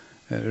the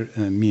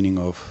meaning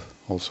of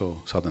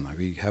also sadhana.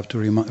 We have to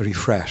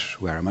refresh.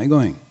 Where am I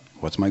going?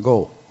 What's my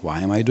goal?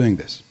 Why am I doing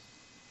this?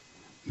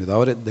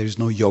 Without it, there is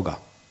no yoga.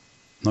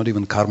 Not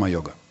even karma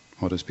yoga,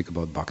 or to speak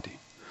about bhakti.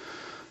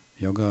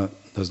 Yoga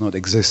does not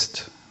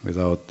exist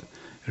without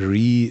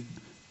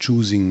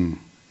re-choosing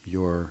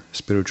your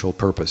spiritual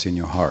purpose in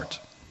your heart.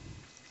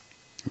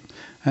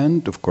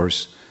 And of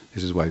course,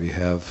 this is why we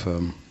have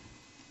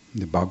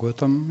the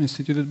Bhagavatam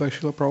instituted by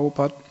Srila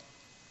Prabhupada,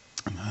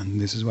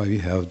 and this is why we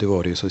have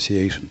devotee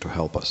association to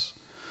help us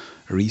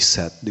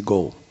reset the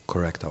goal,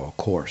 correct our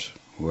course.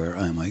 Where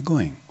am I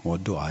going?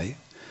 What do I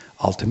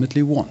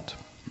ultimately want?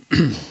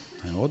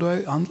 And what do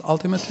I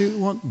ultimately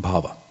want?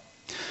 Bhava.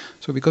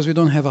 So because we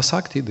don't have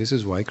asakti, this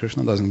is why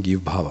Krishna doesn't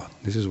give bhava.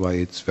 This is why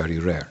it's very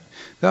rare.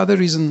 The other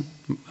reason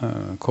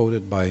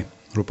quoted by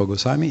Rupa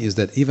Goswami is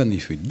that even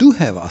if we do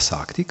have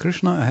asakti,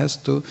 Krishna has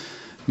to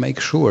make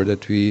sure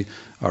that we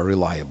are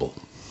reliable.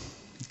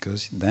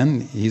 Because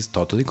then he's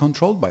totally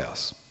controlled by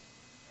us.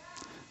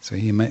 So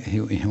he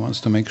wants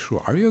to make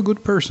sure, are you a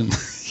good person?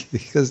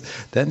 Because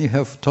then you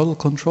have total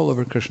control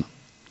over Krishna.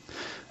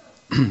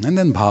 And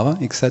then bhava,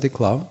 ecstatic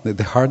love,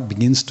 the heart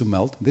begins to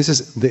melt. This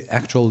is the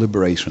actual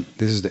liberation.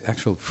 This is the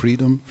actual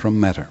freedom from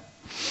matter.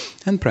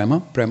 And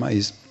prema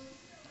is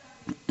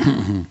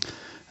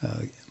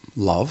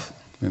love,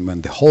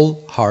 when the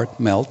whole heart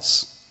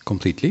melts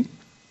completely.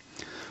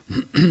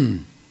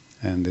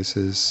 And this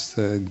is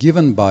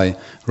given by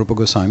Rupa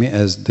Goswami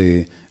as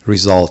the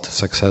result,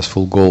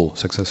 successful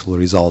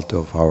result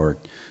of our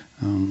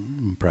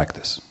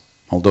practice.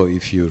 Although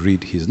if you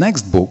read his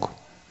next book,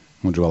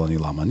 Ujjvala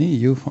Nilamani,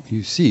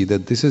 you see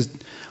that this is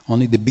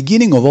only the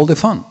beginning of all the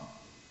fun.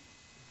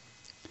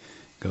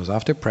 Because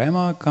after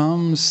prema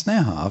comes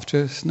sneha,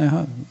 after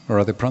sneha, or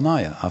rather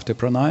pranaya. After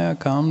pranaya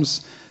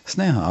comes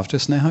sneha, after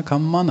sneha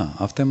comes mana,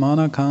 after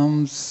mana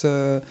comes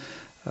raga,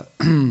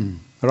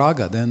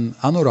 then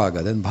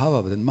anuraga, then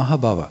bhava, then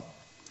mahabhava.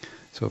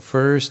 So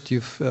first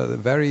you've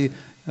very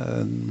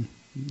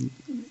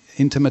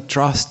intimate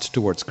trust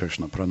towards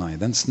Krishna, pranaya.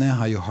 Then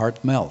sneha, your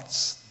heart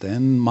melts.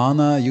 Then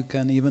mana, you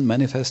can even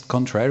manifest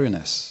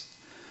contrariness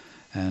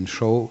and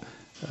show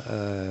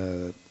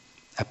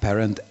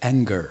apparent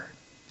anger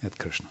at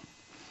Krishna.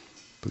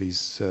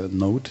 Please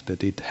note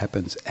that it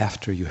happens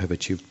after you have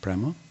achieved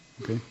prema.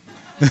 Okay?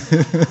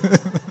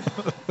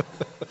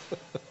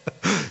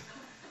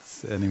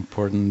 It's an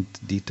important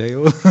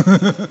detail.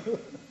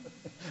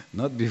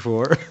 Not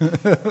before.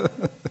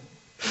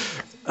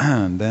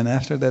 And then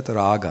after that,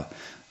 raga.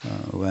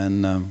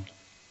 When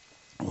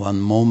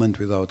one moment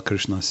without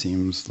Krishna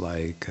seems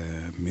like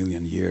a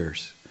million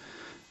years.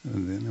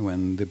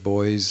 When the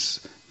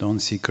boys don't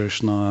see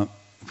Krishna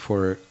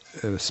for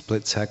a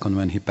split second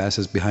when he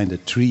passes behind a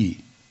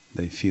tree,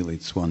 they feel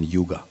it's one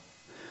yuga.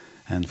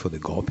 And for the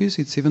gopis,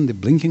 it's even the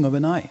blinking of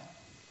an eye.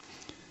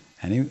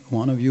 Any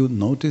one of you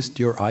noticed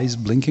your eyes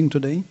blinking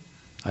today?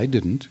 I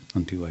didn't,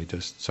 until I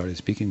just started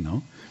speaking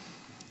now.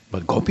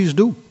 But gopis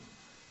do.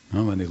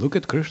 When they look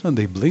at Krishna,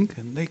 they blink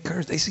and they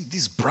curse. They see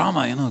this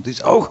Brahma,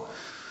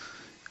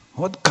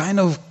 what kind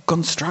of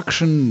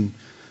construction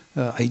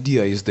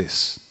idea is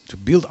this? To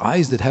build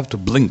eyes that have to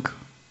blink.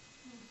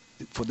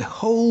 For the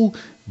whole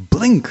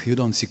blink, you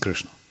don't see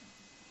Krishna.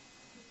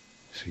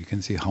 So you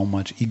can see how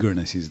much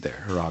eagerness is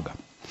there, raga.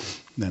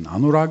 Then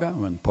anuraga,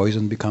 when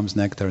poison becomes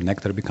nectar,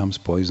 nectar becomes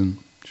poison,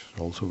 which is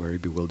also very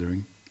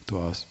bewildering to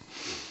us.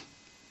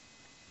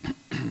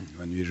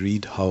 When we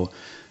read how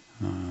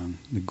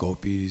the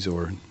gopis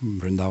or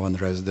Vrindavan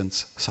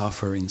residents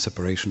suffer in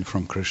separation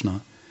from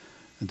Krishna,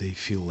 they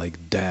feel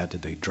like dead,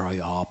 they dry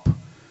up,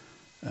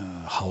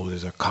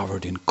 houses are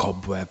covered in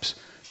cobwebs.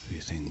 You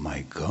think,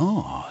 my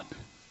God,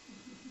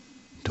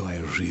 do I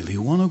really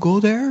want to go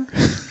there?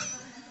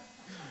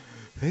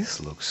 This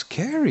looks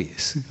scary.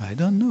 I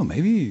don't know,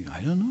 maybe,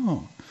 I don't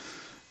know.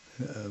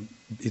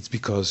 It's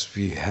because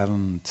we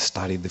haven't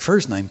studied the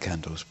first 9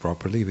 cantos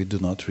properly. We do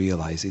not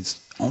realize it's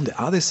on the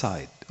other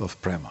side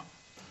of prema.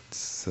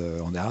 It's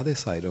on the other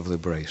side of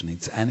liberation.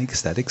 It's an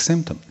ecstatic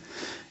symptom.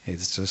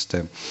 It's just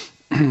a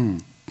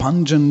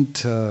pungent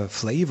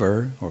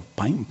flavor or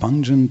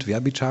pungent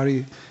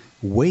vyabhichari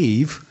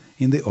wave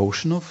in the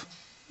ocean of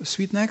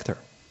sweet nectar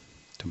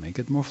to make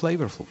it more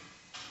flavorful.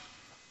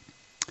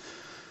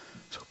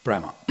 So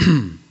prema.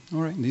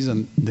 All right, these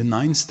are the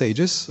 9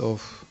 stages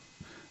of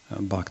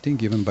Bhakti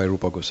given by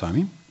Rupa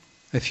Goswami.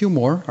 A few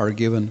more are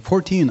given,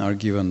 14 are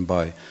given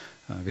by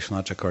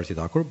Vishwanath Chakravarti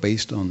Thakur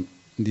based on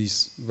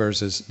these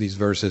verses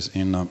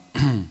in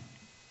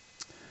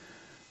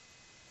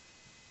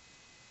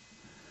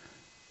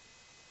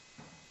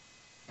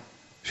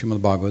Srimad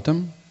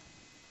Bhagavatam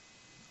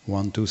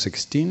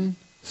 1-16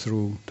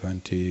 through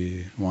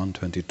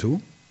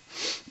 21-22.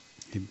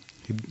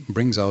 He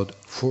brings out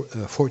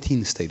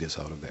 14 stages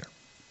out of there,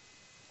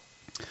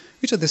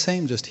 which are the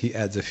same, just he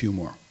adds a few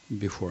more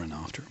before and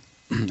after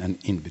and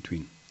in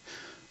between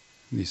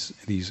these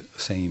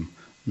same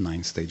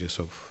 9 stages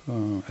of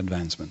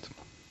advancement.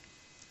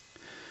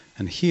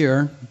 And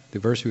here, the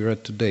verse we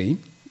read today,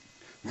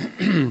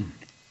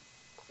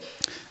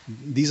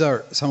 these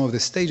are some of the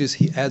stages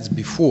he adds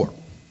before.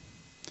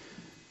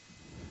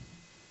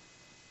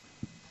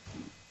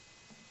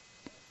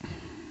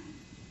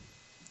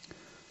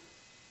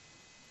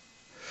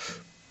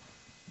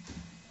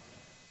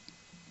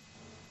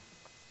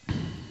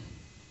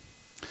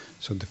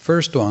 So the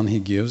first one he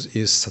gives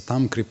is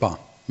Satam Kripa,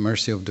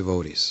 mercy of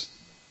devotees.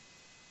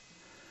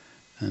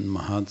 And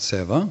Mahad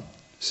Seva,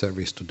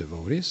 service to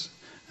devotees.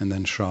 And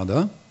then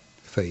Shraddha,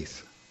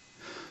 faith.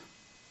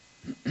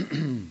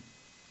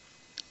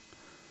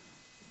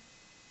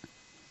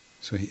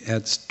 So he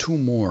adds 2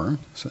 more,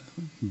 so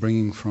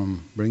bringing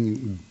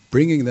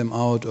them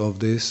out of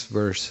this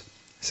verse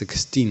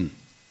 16.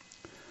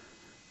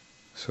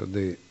 So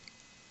the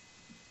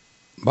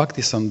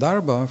Bhakti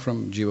Sandarbha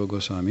from Jiva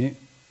Goswami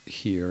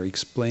here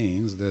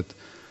explains that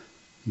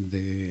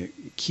the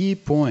key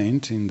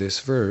point in this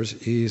verse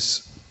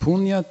is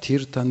Punya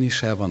Tirtha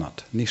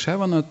Nishavanat.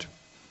 Nishavanat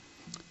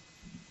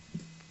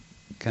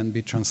can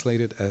be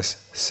translated as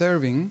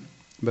serving,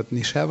 but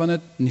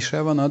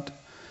Nishavanat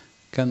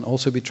can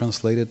also be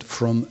translated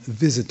from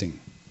visiting,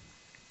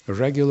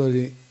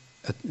 regularly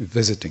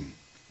visiting.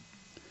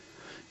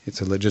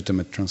 It's a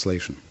legitimate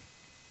translation.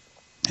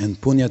 And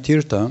Punya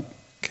Tirtha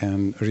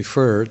can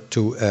refer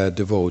to a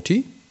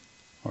devotee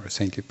or a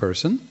saintly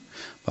person,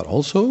 but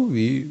also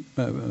we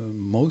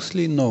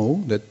mostly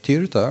know that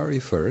Tirtha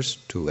refers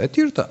to a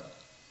Tirtha,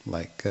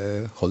 like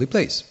a holy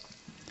place.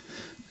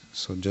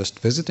 So just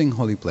visiting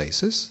holy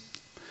places,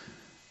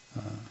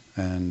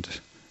 and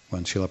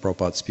when Srila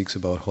Prabhupada speaks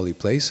about holy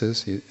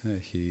places,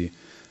 he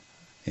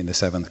in the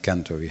 7th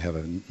canto we have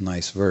a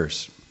nice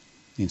verse,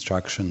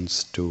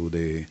 instructions to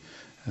the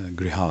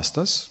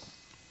grihastas.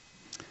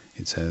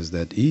 It says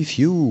that if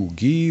you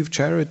give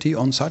charity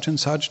on such and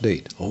such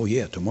date, oh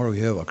yeah, tomorrow we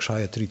have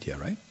Akshaya Tritiya,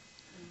 right?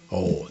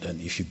 Oh,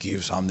 then if you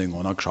give something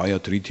on Akshaya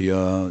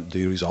Tritiya,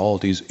 the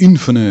result is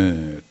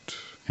infinite,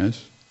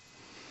 yes?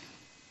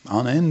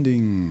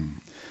 Unending.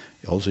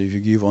 Also, if you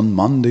give on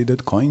Monday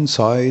that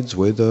coincides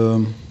with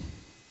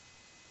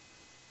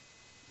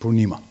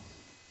Purnima.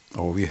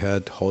 Oh,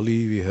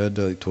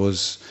 it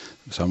was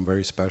some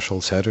very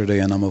special Saturday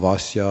and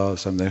Amavasya,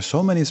 there's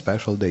so many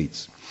special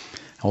dates.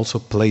 Also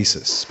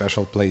places,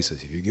 special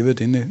places. If you give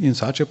it in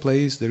such a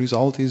place, the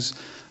result is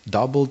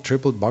doubled,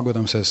 tripled.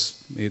 Bhagavatam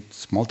says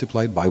it's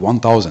multiplied by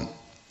 1,000.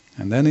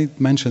 And then it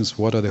mentions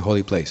what are the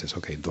holy places.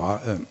 Okay,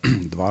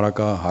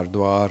 Dwaraka,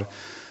 Hardwar,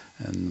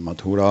 and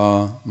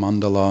Mathura,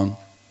 Mandala.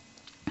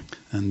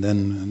 And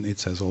then it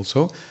says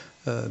also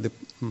the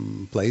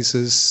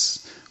places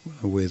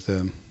with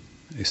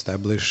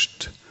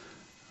established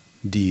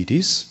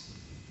deities.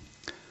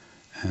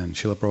 And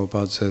Srila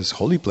Prabhupada says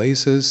holy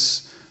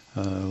places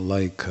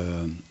like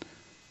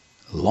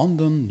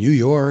London, New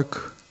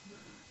York,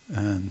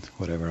 and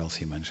whatever else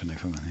he mentioned.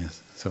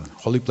 Yes. So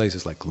holy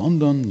places like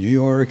London, New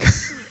York.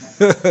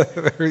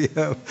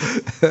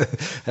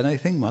 And I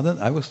think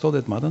I was told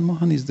that Madan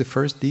Mohan is the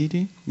first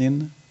deity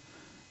in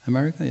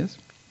America, yes?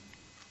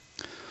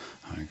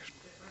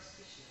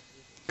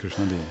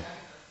 Krishna deity.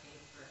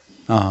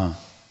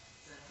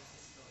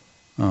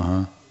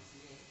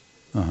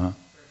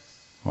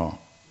 Wow.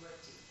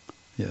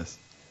 Yes.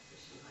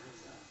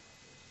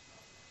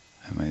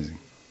 Amazing.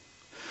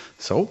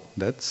 So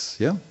that's,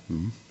 so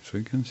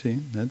you can see,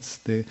 that's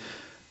the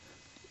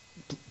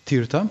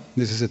Tirtha.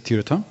 This is a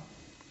Tirtha,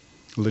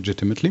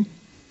 legitimately.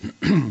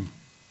 And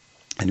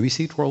we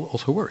see it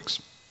also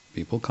works.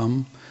 People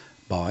come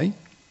by,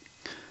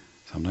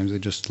 sometimes they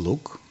just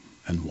look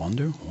and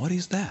wonder, what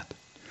is that?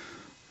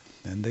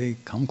 Then they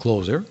come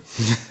closer.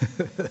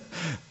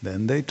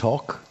 Then they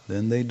talk.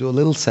 Then they do a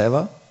little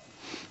seva.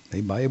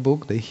 They buy a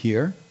book, they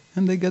hear,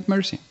 and they get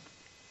mercy.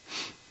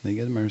 They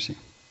get mercy.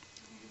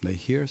 They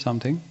hear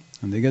something,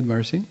 and they get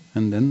mercy,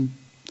 and then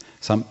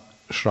some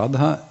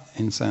shraddha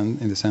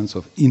in the sense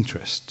of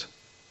interest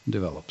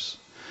develops.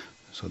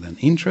 So then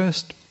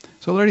interest,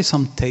 so already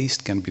some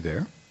taste can be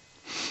there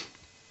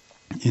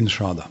in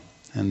shraddha.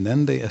 And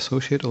then they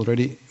associate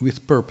already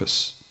with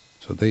purpose.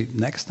 So they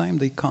next time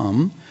they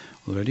come,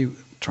 already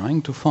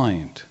trying to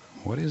find,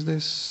 what is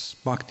this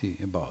bhakti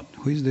about?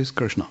 Who is this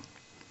Krishna?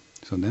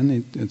 So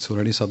then it's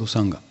already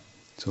sadhusanga.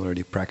 It's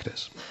already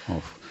practice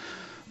of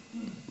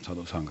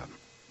sadhusanga.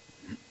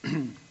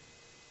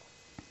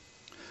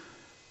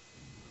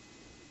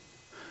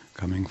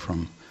 Coming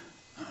from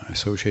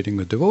associating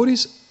with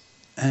devotees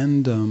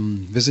and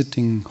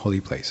visiting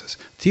holy places.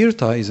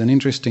 Tirtha is an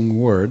interesting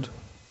word.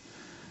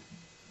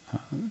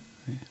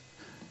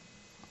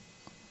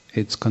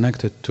 It's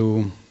connected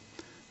to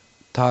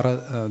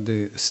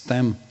the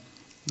stem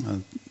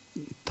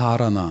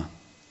tarana,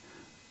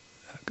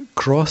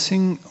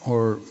 crossing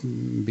or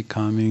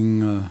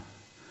becoming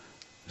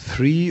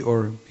free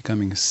or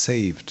becoming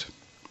saved.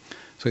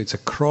 So it's a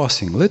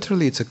crossing.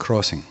 Literally, it's a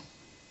crossing.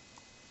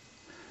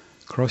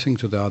 Crossing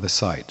to the other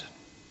side.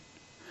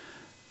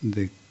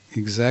 The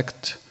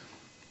exact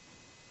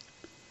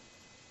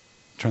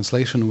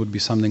translation would be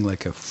something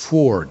like a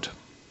ford.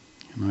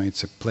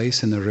 It's a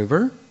place in a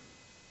river,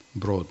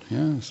 broad.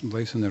 Yeah, it's a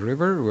place in a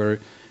river where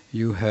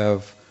you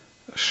have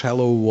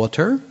shallow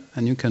water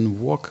and you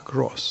can walk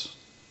across.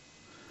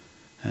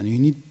 And you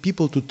need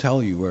people to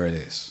tell you where it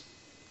is.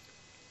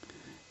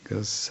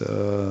 Because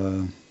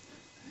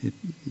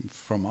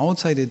from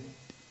outside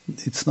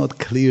it's not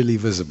clearly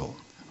visible.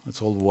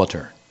 It's all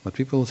water. But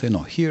people will say,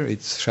 no, here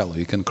it's shallow,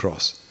 you can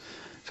cross.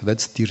 So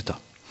that's tirtha.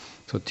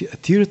 So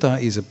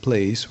tirtha is a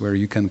place where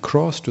you can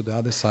cross to the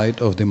other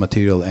side of the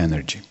material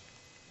energy.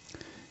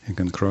 You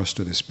can cross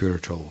to the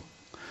spiritual.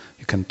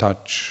 You can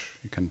touch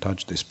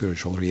the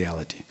spiritual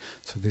reality.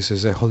 So this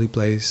is a holy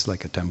place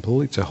like a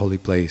temple. It's a holy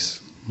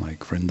place like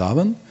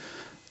Vrindavan.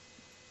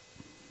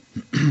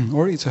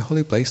 Or it's a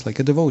holy place like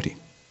a devotee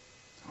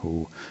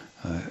who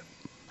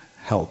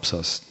helps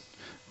us,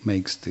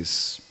 makes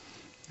this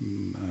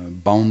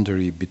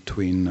boundary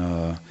between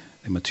the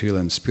material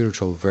and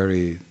spiritual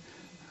very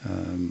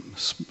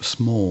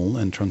small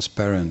and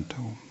transparent,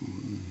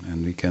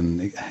 and we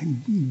can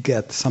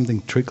get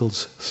something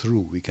trickles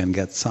through. We can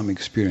get some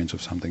experience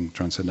of something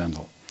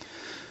transcendental.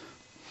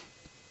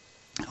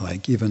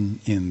 Like even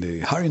in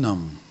the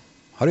Harinam,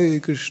 Hare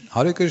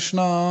Krishna,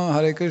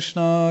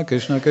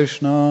 Krishna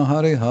Krishna,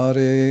 Hare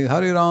Hare,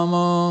 Hare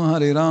Rama,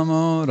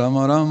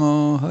 Rama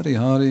Rama, Hare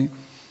Hare.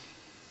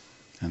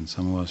 And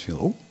some of us feel,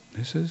 oh,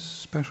 this is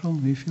special.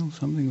 We feel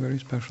something very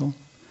special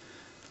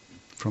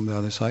from the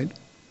other side.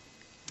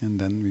 And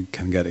then we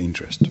can get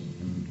interest.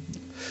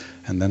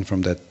 And then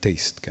from that,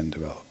 taste can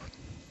develop.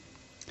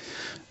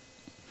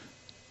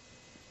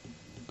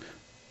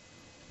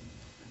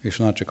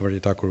 Vishwanath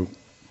Chakravarti Thakur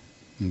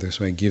in this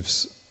way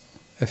gives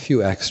a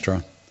few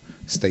extra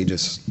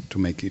stages to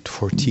make it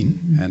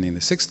 14. And in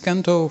the 6th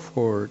canto,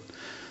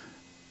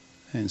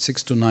 in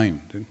 6 to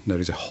 9, there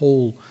is a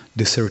whole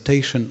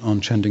dissertation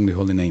on chanting the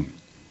holy name.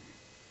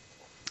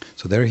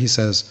 So there he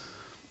says,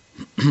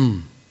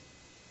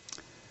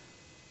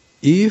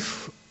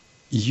 if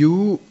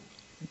you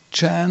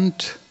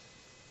chant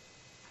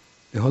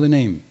the holy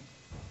name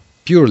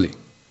purely,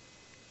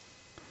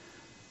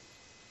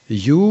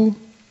 you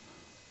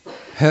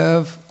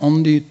have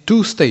only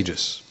 2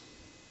 stages.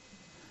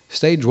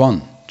 Stage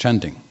 1,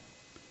 chanting.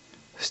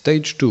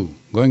 Stage 2,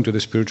 going to the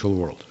spiritual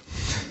world.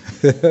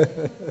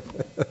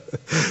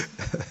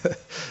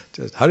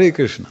 Just Hare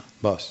Krishna,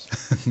 boss.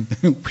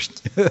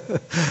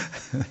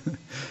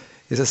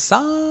 He says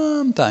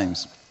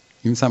sometimes,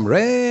 in some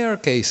rare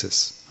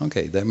cases,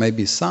 okay, there may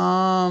be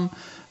some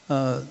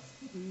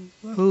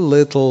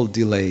little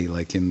delay,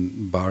 like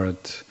in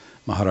Bharat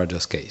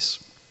Maharaja's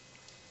case,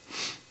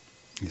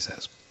 he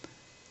says.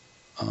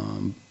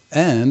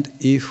 And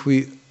if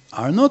we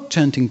are not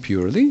chanting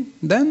purely,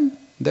 then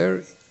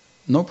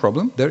no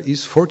problem, there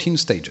is 14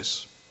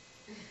 stages,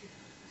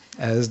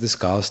 as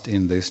discussed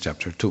in this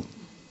chapter 2.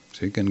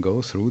 So you can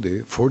go through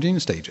the 14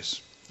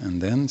 stages,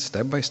 and then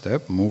step by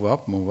step, move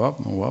up,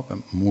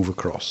 and move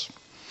across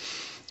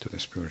to the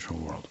spiritual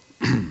world.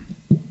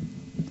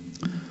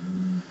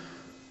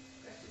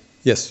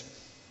 Yes?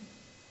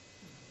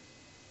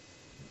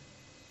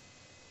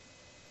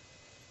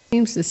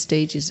 Seems the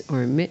stages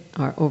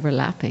are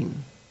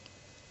overlapping.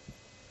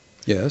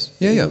 Yes.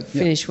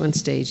 Finish one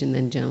stage and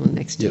then jump on the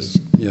next stage.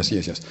 Yes.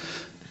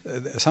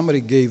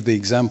 Somebody gave the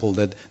example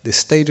that the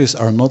stages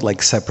are not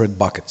like separate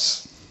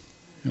buckets.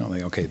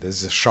 Like, okay,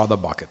 there's a Shraddha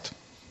bucket.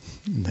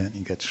 And then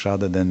you get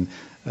Shraddha, then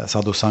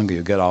Sadhusanga,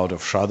 you get out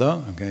of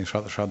Shraddha. Okay,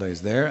 Shraddha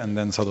is there, and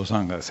then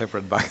Sadhusanga, a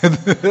separate bucket.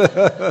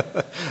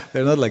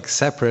 They're not like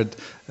separated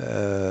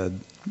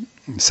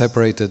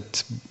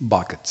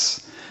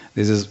buckets.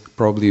 This is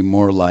probably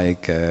more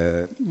like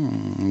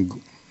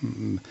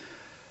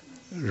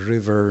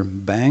river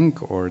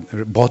bank or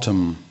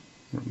bottom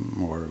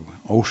or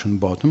ocean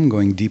bottom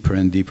going deeper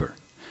and deeper.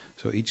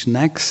 So each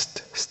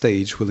next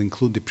stage will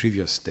include the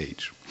previous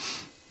stage.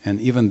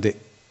 And even the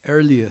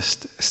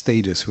earliest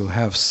stages will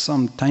have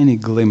some tiny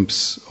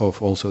glimpse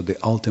of also the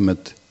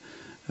ultimate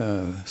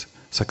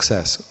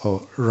success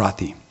or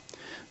rati.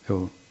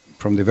 So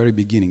from the very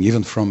beginning,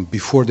 even from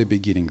before the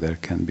beginning, there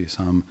can be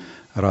some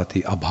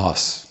rati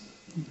abhas,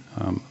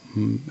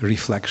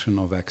 reflection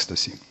of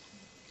ecstasy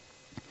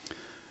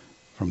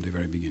from the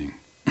very beginning.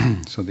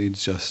 So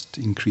it's just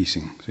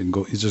increasing.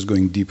 So it's just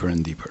going deeper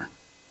and deeper.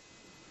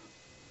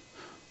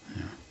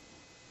 Yeah.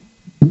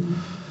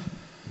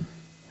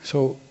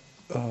 So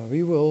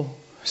we will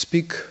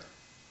speak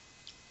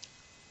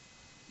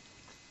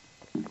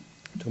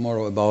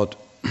tomorrow about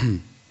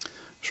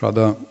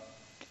Shraddha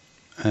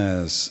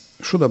as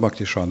Shuddha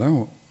Bhakti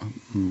Shraddha.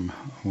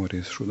 What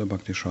is Shuddha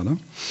Bhakti Shraddha?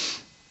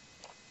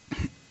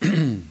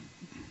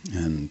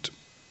 And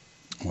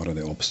what are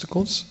the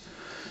obstacles?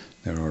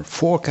 There are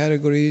 4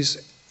 categories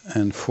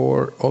and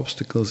 4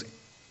 obstacles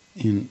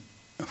in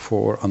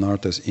 4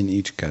 anarthas in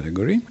each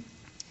category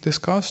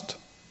discussed.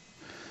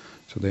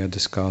 So they are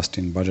discussed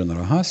in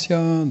Bhajana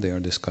Rahasya, they are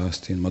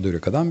discussed in Madhurya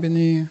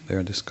Kadambini, they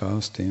are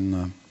discussed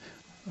in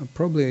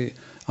probably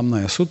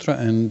Amnaya Sutra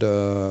and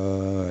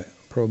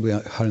probably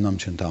Harinam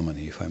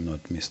Chintamani, if I'm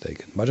not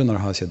mistaken. Bhajana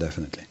Rahasya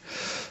definitely.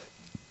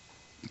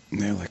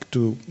 They're like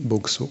 2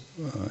 books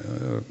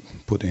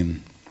put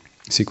in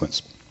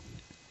sequence.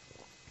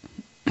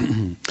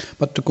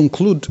 But to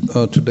conclude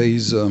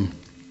today's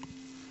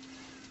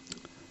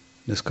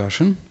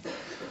discussion,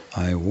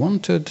 I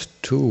wanted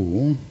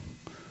to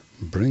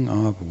bring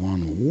up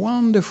one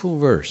wonderful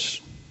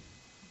verse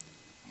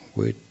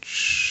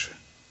which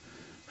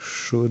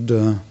should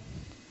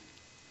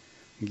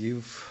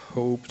give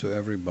hope to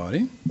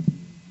everybody.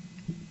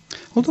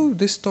 Although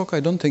this talk, I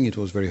don't think it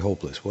was very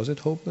hopeless. Was it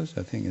hopeless?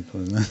 I think it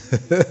was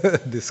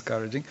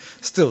discouraging.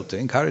 Still, to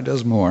encourage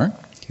us more,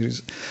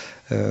 here's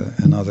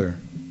another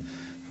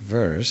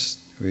verse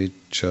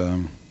which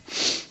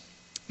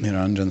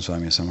Niranjan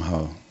Swami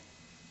somehow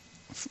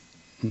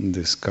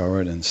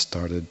discovered and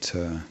started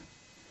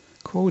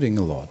quoting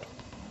a lot.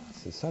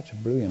 It's such a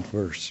brilliant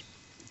verse.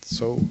 It's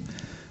so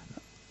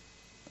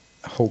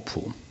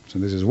hopeful. So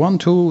this is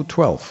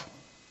 1-2-12,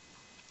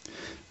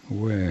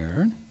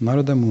 where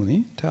Narada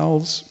Muni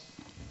tells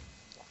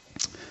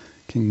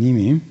King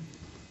Nimi,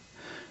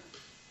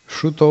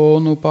 Shruto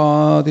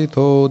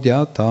nupadito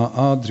dhyata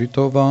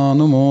adrito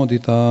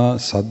vanumodita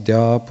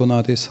sadhya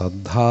punati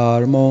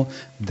saddharmo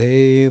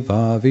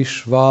deva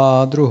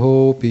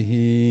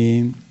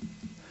vishvadruhopihi.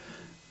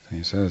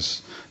 He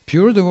says,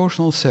 pure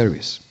devotional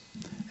service.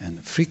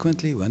 And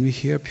frequently when we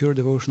hear pure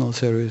devotional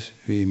service,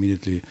 we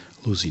immediately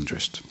lose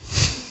interest.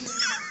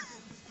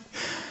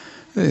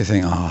 We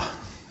think,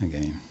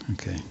 again,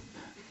 okay.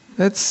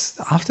 That's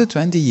after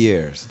 20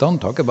 years. Don't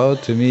talk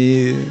about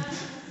pure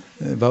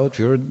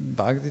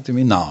bhakti to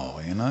me now,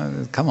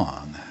 come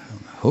on.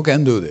 Who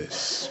can do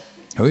this?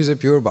 Who is a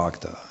pure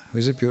bhakta? Who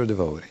is a pure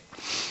devotee?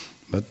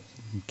 But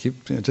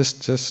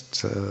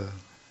just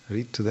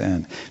read to the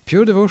end.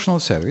 Pure devotional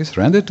service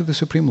rendered to the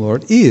Supreme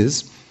Lord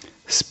is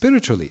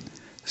spiritually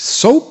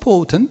so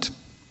potent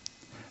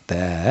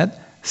that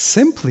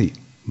simply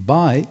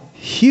by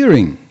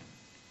hearing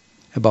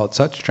about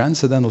such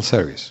transcendental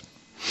service,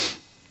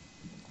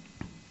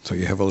 so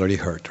you have already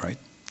heard, right?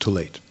 Too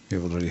late,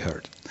 you have already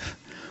heard.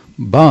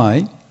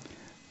 By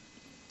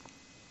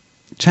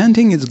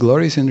chanting its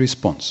glories in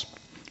response.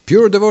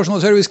 Pure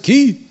devotional service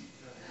key.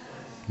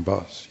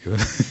 Boss,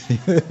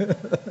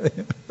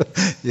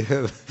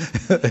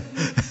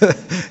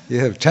 you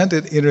have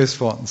chanted in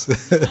response.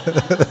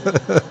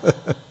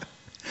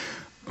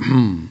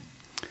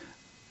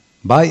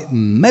 By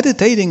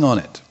meditating on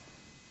it.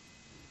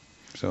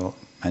 So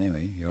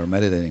anyway, you're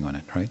meditating on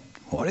it, right?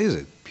 What is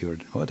it?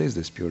 What is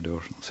this pure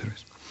devotional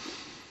service?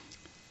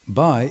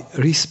 By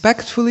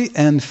respectfully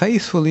and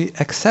faithfully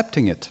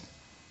accepting it.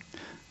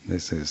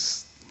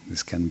 This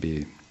can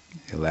be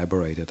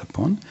elaborated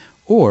upon.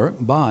 Or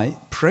by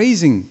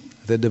praising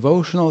the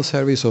devotional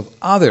service of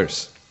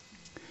others,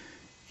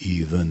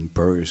 even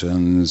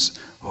persons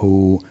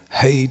who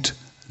hate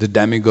the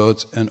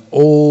demigods and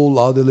all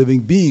other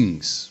living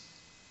beings,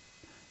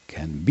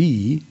 can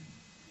be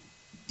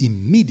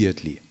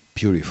immediately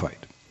purified.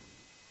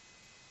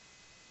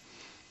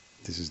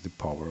 This is the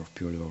power of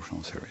pure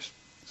devotional service.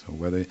 So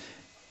whether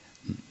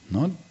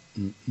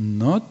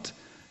not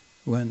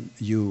when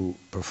you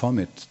perform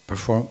it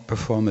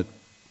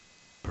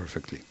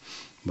perfectly,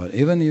 but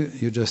even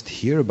you just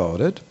hear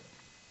about it,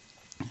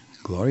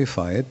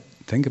 glorify it,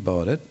 think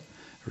about it,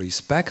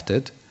 respect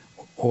it,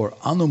 or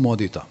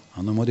anumodita.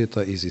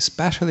 Anumodita is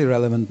especially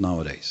relevant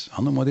nowadays.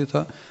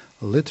 Anumodita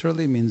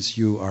literally means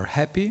you are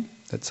happy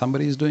that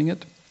somebody is doing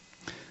it.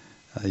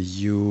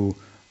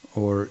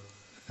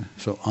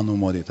 So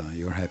anumodita,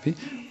 you're happy.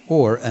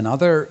 Or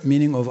another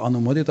meaning of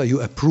anumodita,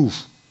 you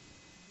approve.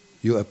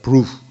 You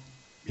approve.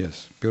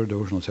 Yes, pure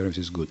devotional service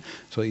is good.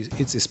 So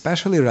it's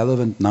especially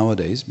relevant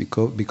nowadays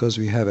because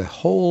we have a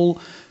whole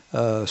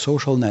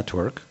social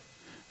network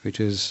which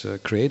is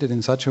created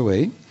in such a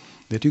way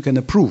that you can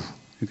approve,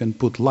 you can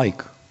put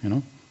like,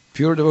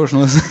 pure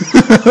devotional.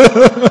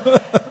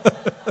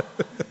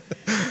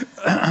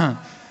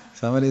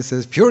 Somebody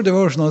says pure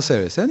devotional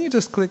service, and you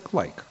just click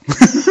like.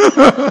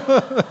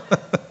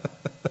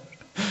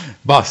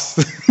 Bus.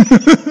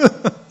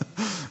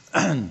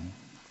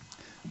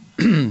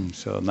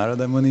 So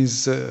Narada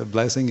Muni's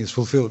blessing is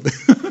fulfilled.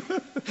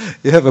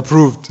 You have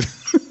approved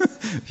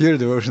pure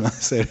devotional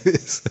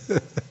service.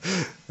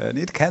 And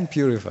it can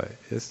purify,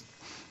 yes.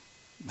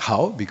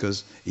 How?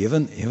 Because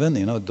even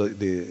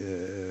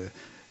the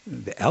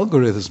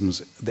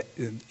algorithms,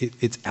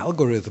 its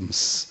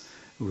algorithms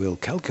will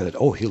calculate,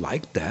 oh, he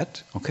liked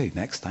that. Okay,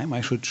 next time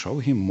I should show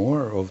him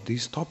more of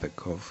this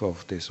topic,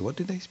 of this. What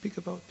did they speak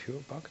about?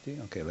 Pure Bhakti?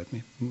 Okay, let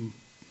me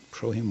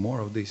show him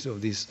more of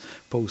these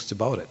posts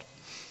about it.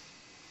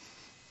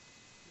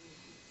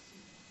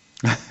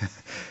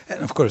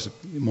 And of course,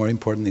 more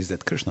important is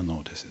that Krishna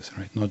notices,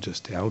 right? Not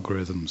just the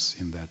algorithms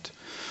in that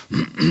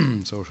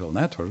social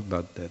network,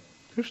 but that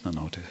Krishna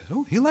notices.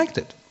 Oh, he liked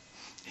it.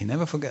 He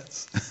never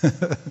forgets.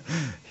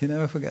 He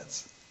never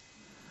forgets.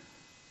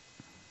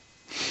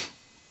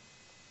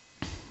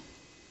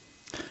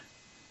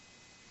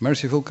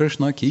 Merciful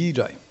Krishna ki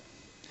jai.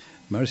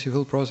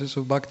 Merciful process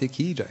of bhakti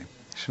ki jai.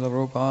 Srila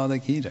Prabhupada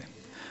ki jai.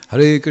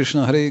 Hare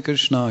Krishna,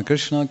 Krishna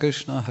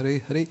Krishna, Hare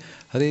Hare,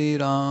 Hare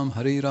Ram,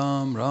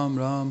 Ram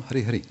Ram,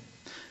 Hare Hare.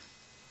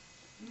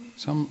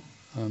 Some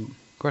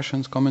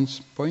questions, comments,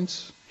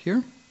 points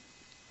here?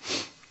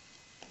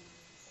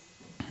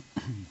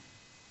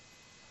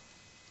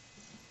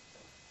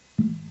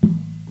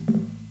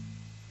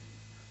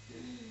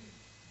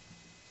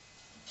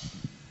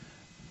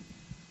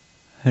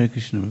 Hare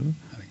Krishna.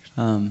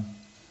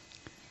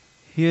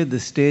 Here the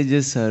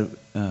stages are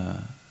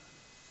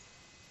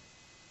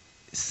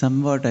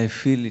somewhat, I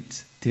feel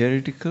it's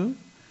theoretical,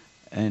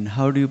 and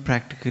how do you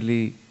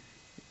practically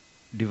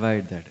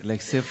divide that?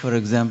 Like say for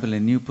example, a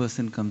new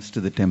person comes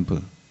to the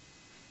temple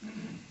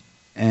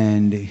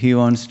and he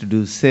wants to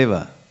do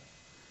seva.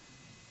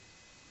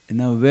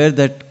 Now where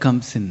that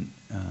comes in?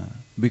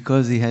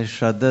 Because he has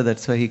Shraddha,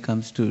 that's why he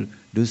comes to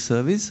do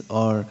service,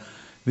 or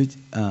which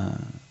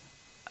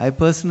I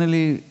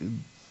personally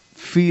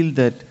feel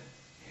that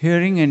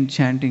hearing and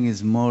chanting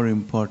is more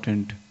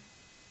important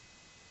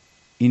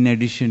in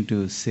addition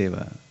to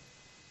seva.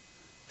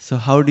 So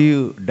how do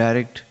you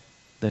direct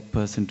that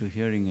person to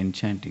hearing and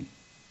chanting?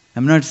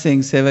 I'm not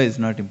saying seva is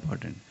not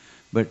important,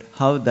 but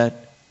how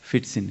that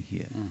fits in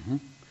here. Mm-hmm.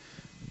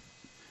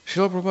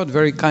 Srila Prabhupada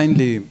very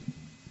kindly,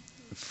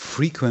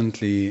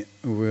 frequently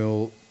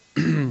will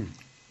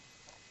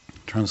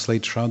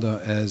translate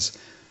Shraddha as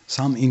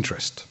some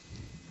interest.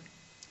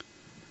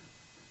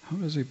 How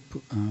does he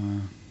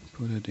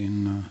put it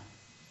in?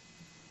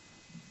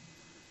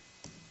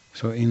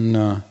 So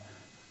in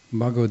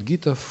Bhagavad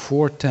Gita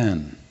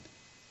 4.10,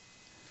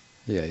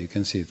 yeah, you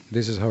can see it.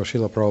 This is how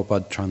Srila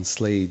Prabhupada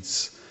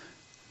translates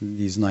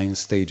these 9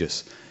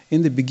 stages.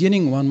 In the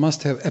beginning, one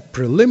must have a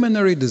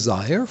preliminary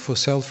desire for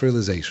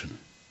self-realization.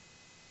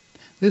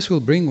 This will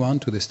bring one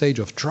to the stage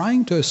of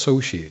trying to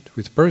associate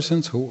with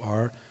persons who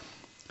are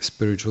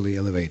spiritually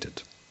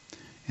elevated.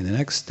 In the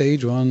next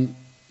stage, one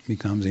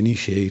becomes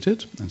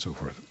initiated, and so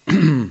forth.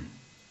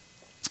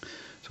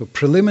 So,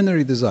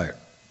 preliminary desire.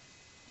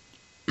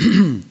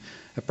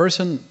 A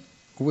person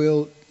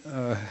will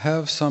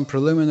have some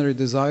preliminary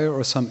desire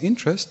or some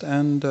interest,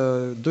 and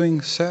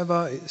doing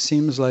seva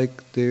seems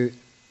like the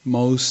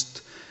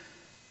most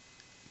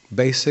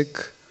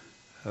basic,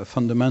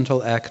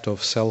 fundamental act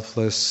of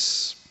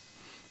selfless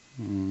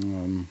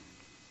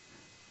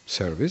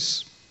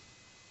service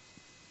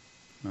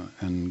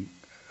and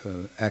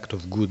act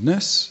of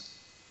goodness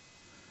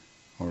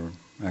or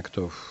act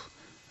of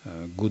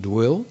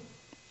goodwill.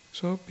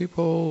 So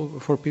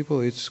for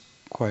people it's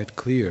quite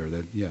clear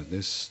that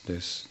this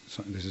is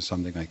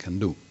something I can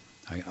do.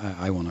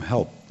 I want to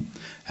help,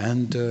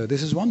 and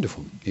this is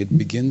wonderful. It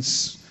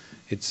begins.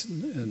 It's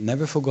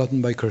never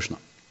forgotten by Krishna.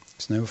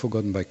 It's never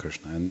forgotten by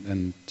Krishna,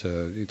 and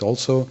it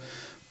also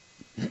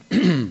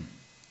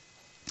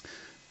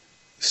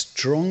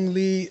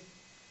strongly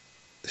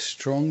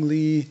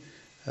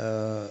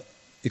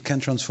it can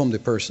transform the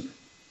person.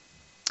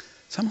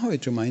 Somehow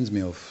it reminds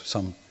me of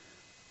some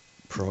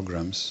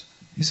programs.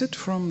 Is it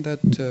from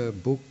that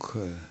book?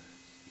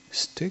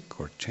 Stick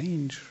or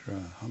change,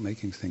 how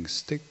making things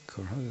stick,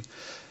 or how?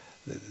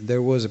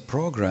 There was a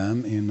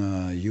program in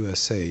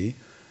USA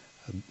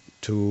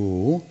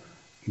to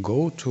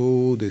go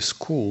to the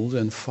schools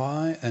and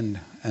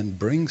and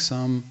bring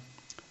some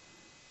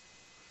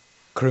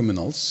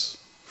criminals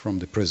from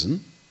the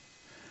prison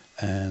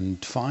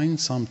and find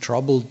some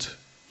troubled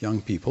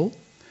young people,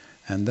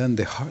 and then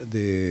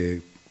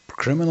the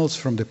criminals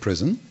from the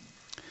prison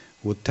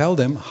would tell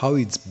them how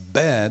it's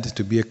bad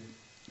to be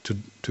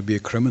a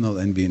criminal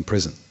and be in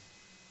prison.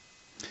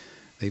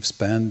 They've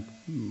spent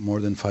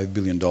more than $5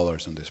 billion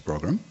on this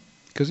program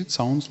because it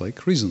sounds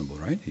like reasonable,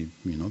 right?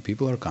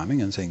 People are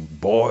coming and saying,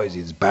 "Boys,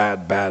 it's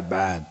bad, bad,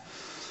 bad."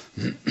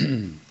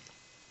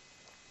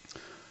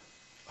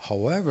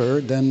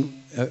 However,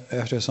 then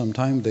after some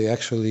time they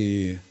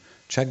actually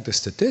checked the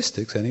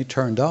statistics, and it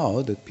turned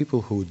out that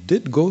children who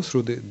did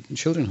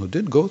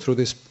go through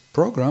this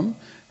program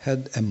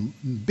had a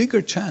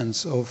bigger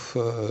chance of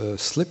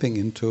slipping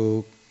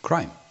into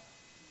crime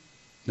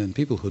than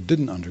people who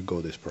didn't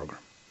undergo this program.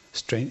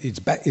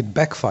 It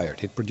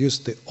backfired. It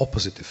produced the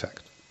opposite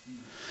effect.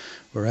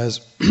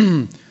 Whereas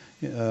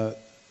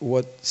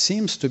what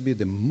seems to be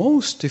the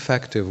most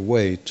effective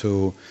way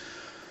to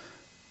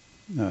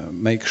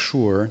make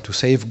sure to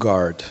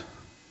safeguard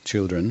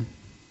children,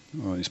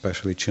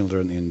 especially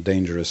children in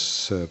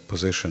dangerous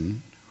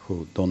position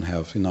who don't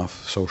have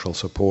enough social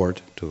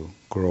support to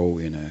grow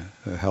in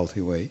a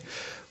healthy way,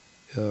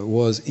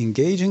 was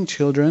engaging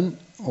children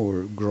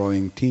or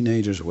growing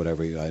teenagers,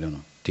 whatever, I don't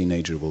know.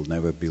 Teenager will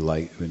never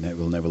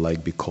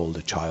be called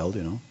a child,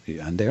 and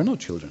they are not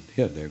children.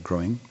 Yeah, they're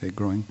growing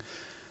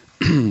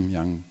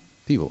young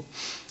people.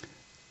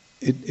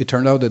 It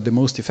turned out that the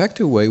most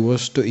effective way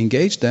was to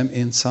engage them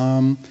in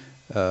some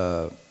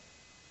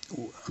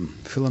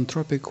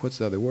philanthropic. What's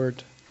the other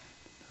word?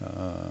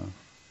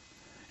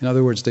 In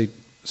other words,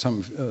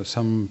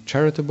 some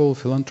charitable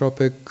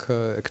philanthropic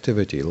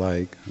activity,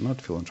 like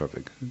not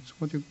philanthropic. It's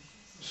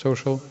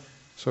social.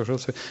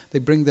 They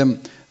bring them.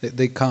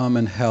 They come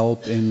and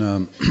help in.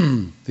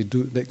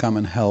 They come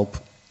and help.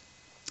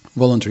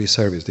 Voluntary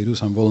service. They do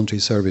some voluntary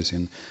service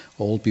in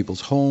old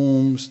people's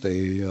homes.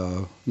 They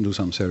do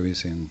some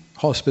service in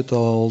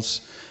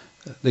hospitals.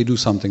 They do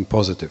something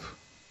positive.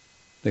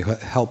 They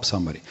help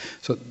somebody.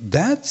 So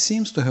that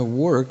seems to have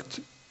worked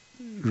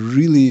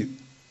really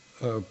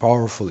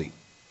powerfully.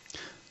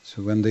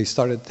 So when they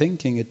started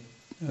thinking it,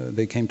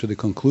 they came to the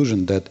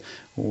conclusion that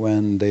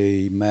when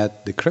they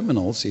met the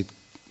criminals, it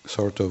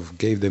sort of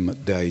gave them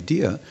the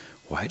idea,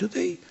 why do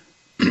they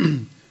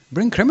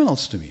bring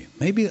criminals to me?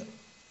 Maybe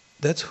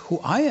that's who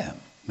I am.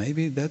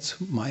 Maybe that's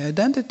my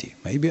identity.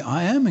 Maybe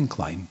I am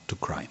inclined to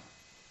crime.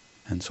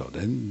 And so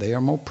then they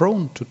are more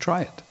prone to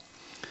try it.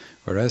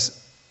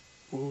 Whereas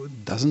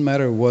it doesn't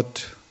matter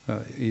what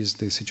is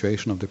the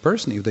situation of the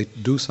person. If they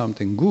do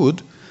something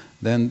good,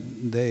 then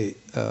they,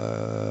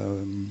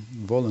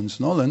 volens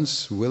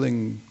nolens,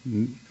 willing,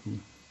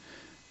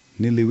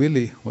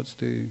 nilly-willy, what's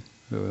the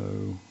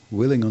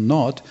willing or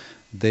not,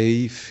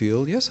 they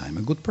feel, yes, I'm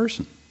a good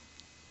person.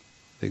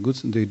 They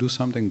do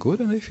something good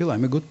and they feel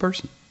I'm a good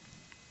person.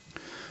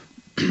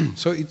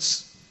 So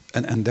it's,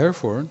 and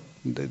therefore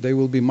they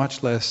will be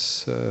much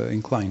less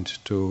inclined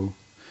to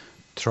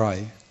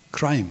try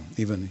crime,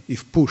 even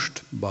if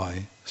pushed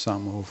by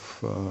some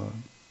of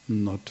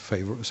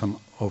some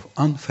of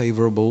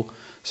unfavorable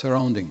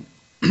surrounding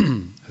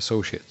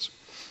associates,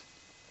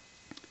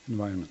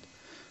 environment.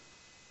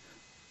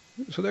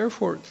 So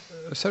therefore,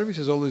 service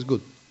is always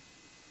good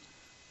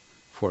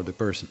for the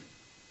person.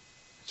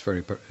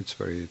 It's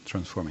very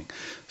transforming.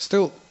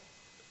 Still,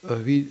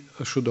 we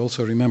should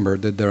also remember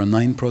that there are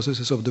 9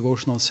 processes of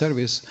devotional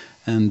service,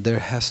 and there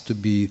has to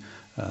be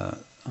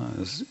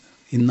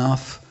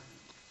enough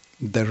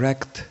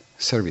direct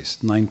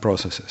service, 9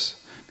 processes,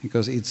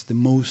 because it's the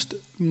most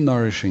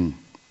nourishing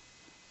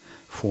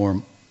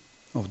form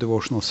of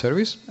devotional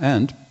service.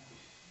 And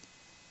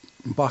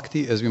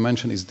bhakti, as we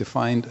mentioned, is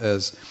defined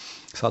as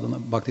sadhana.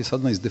 Bhakti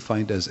sadhana is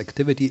defined as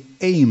activity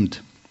aimed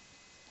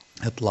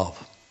at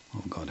love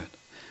of Godhead.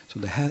 So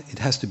it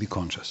has to be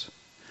conscious.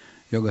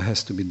 Yoga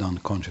has to be done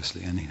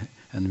consciously,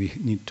 and we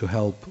need to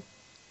help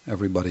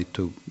everybody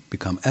to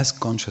become as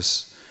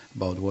conscious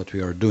about what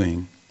we are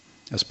doing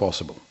as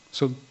possible.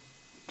 So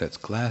that's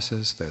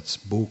classes, that's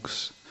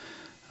books,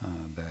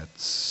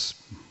 that's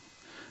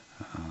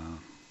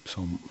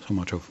so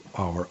much of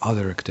our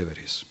other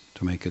activities,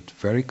 to make it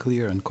very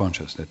clear and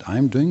conscious that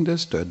I'm doing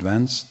this to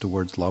advance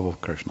towards love of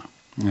Krishna.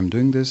 I'm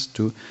doing this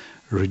to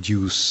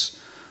reduce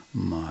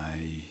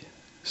my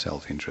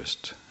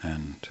self-interest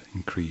and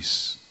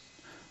increase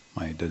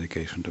my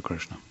dedication to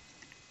Krishna.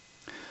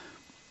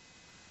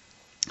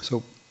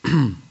 So,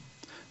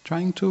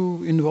 trying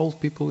to involve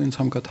people in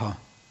Samkatha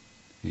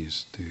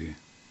is the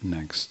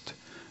next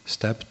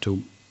step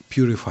to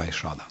purify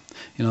Shraddha.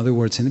 In other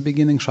words, in the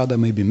beginning Shraddha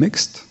may be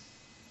mixed.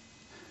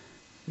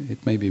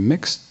 It may be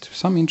mixed.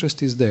 Some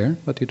interest is there,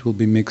 but it will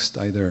be mixed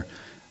either,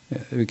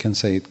 we can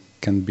say it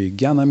can be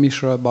Jnana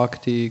Mishra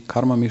Bhakti,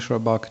 Karma Mishra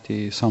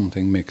Bhakti,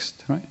 something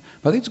mixed, right?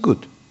 But it's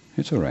good.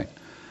 It's all right.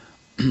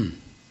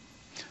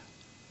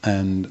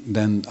 And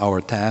then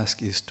our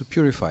task is to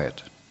purify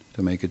it,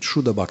 to make it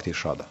Shuddha Bhakti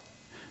Shraddha.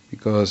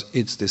 Because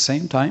it's the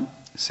same time,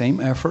 same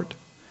effort,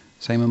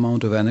 same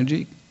amount of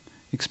energy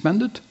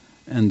expended,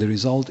 and the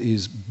result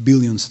is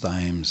billions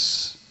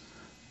times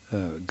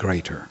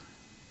greater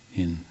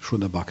in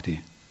Shuddha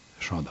Bhakti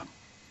Shraddha.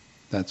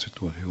 That's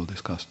what we will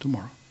discuss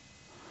tomorrow.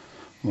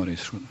 What is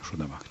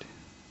Shuddha Bhakti?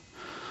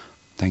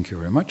 Thank you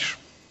very much.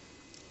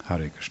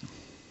 Hare Krishna.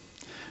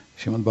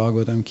 Srimad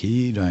Bhagavatam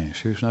ki jai,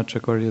 Shri Vishnu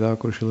Chakravarti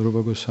Srila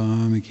Rupa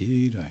Goswami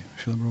ki jai,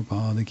 Srila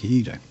Prabhupada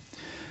ki jai,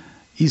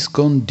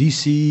 ISKCON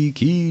DC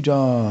ki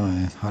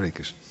jai. Hare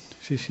Krishna.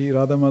 Shri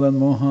Radha Madan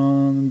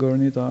Mohan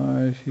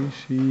Gaurnitai,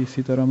 Shri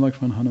Sitaram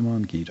Lakshman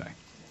Hanuman ki jai.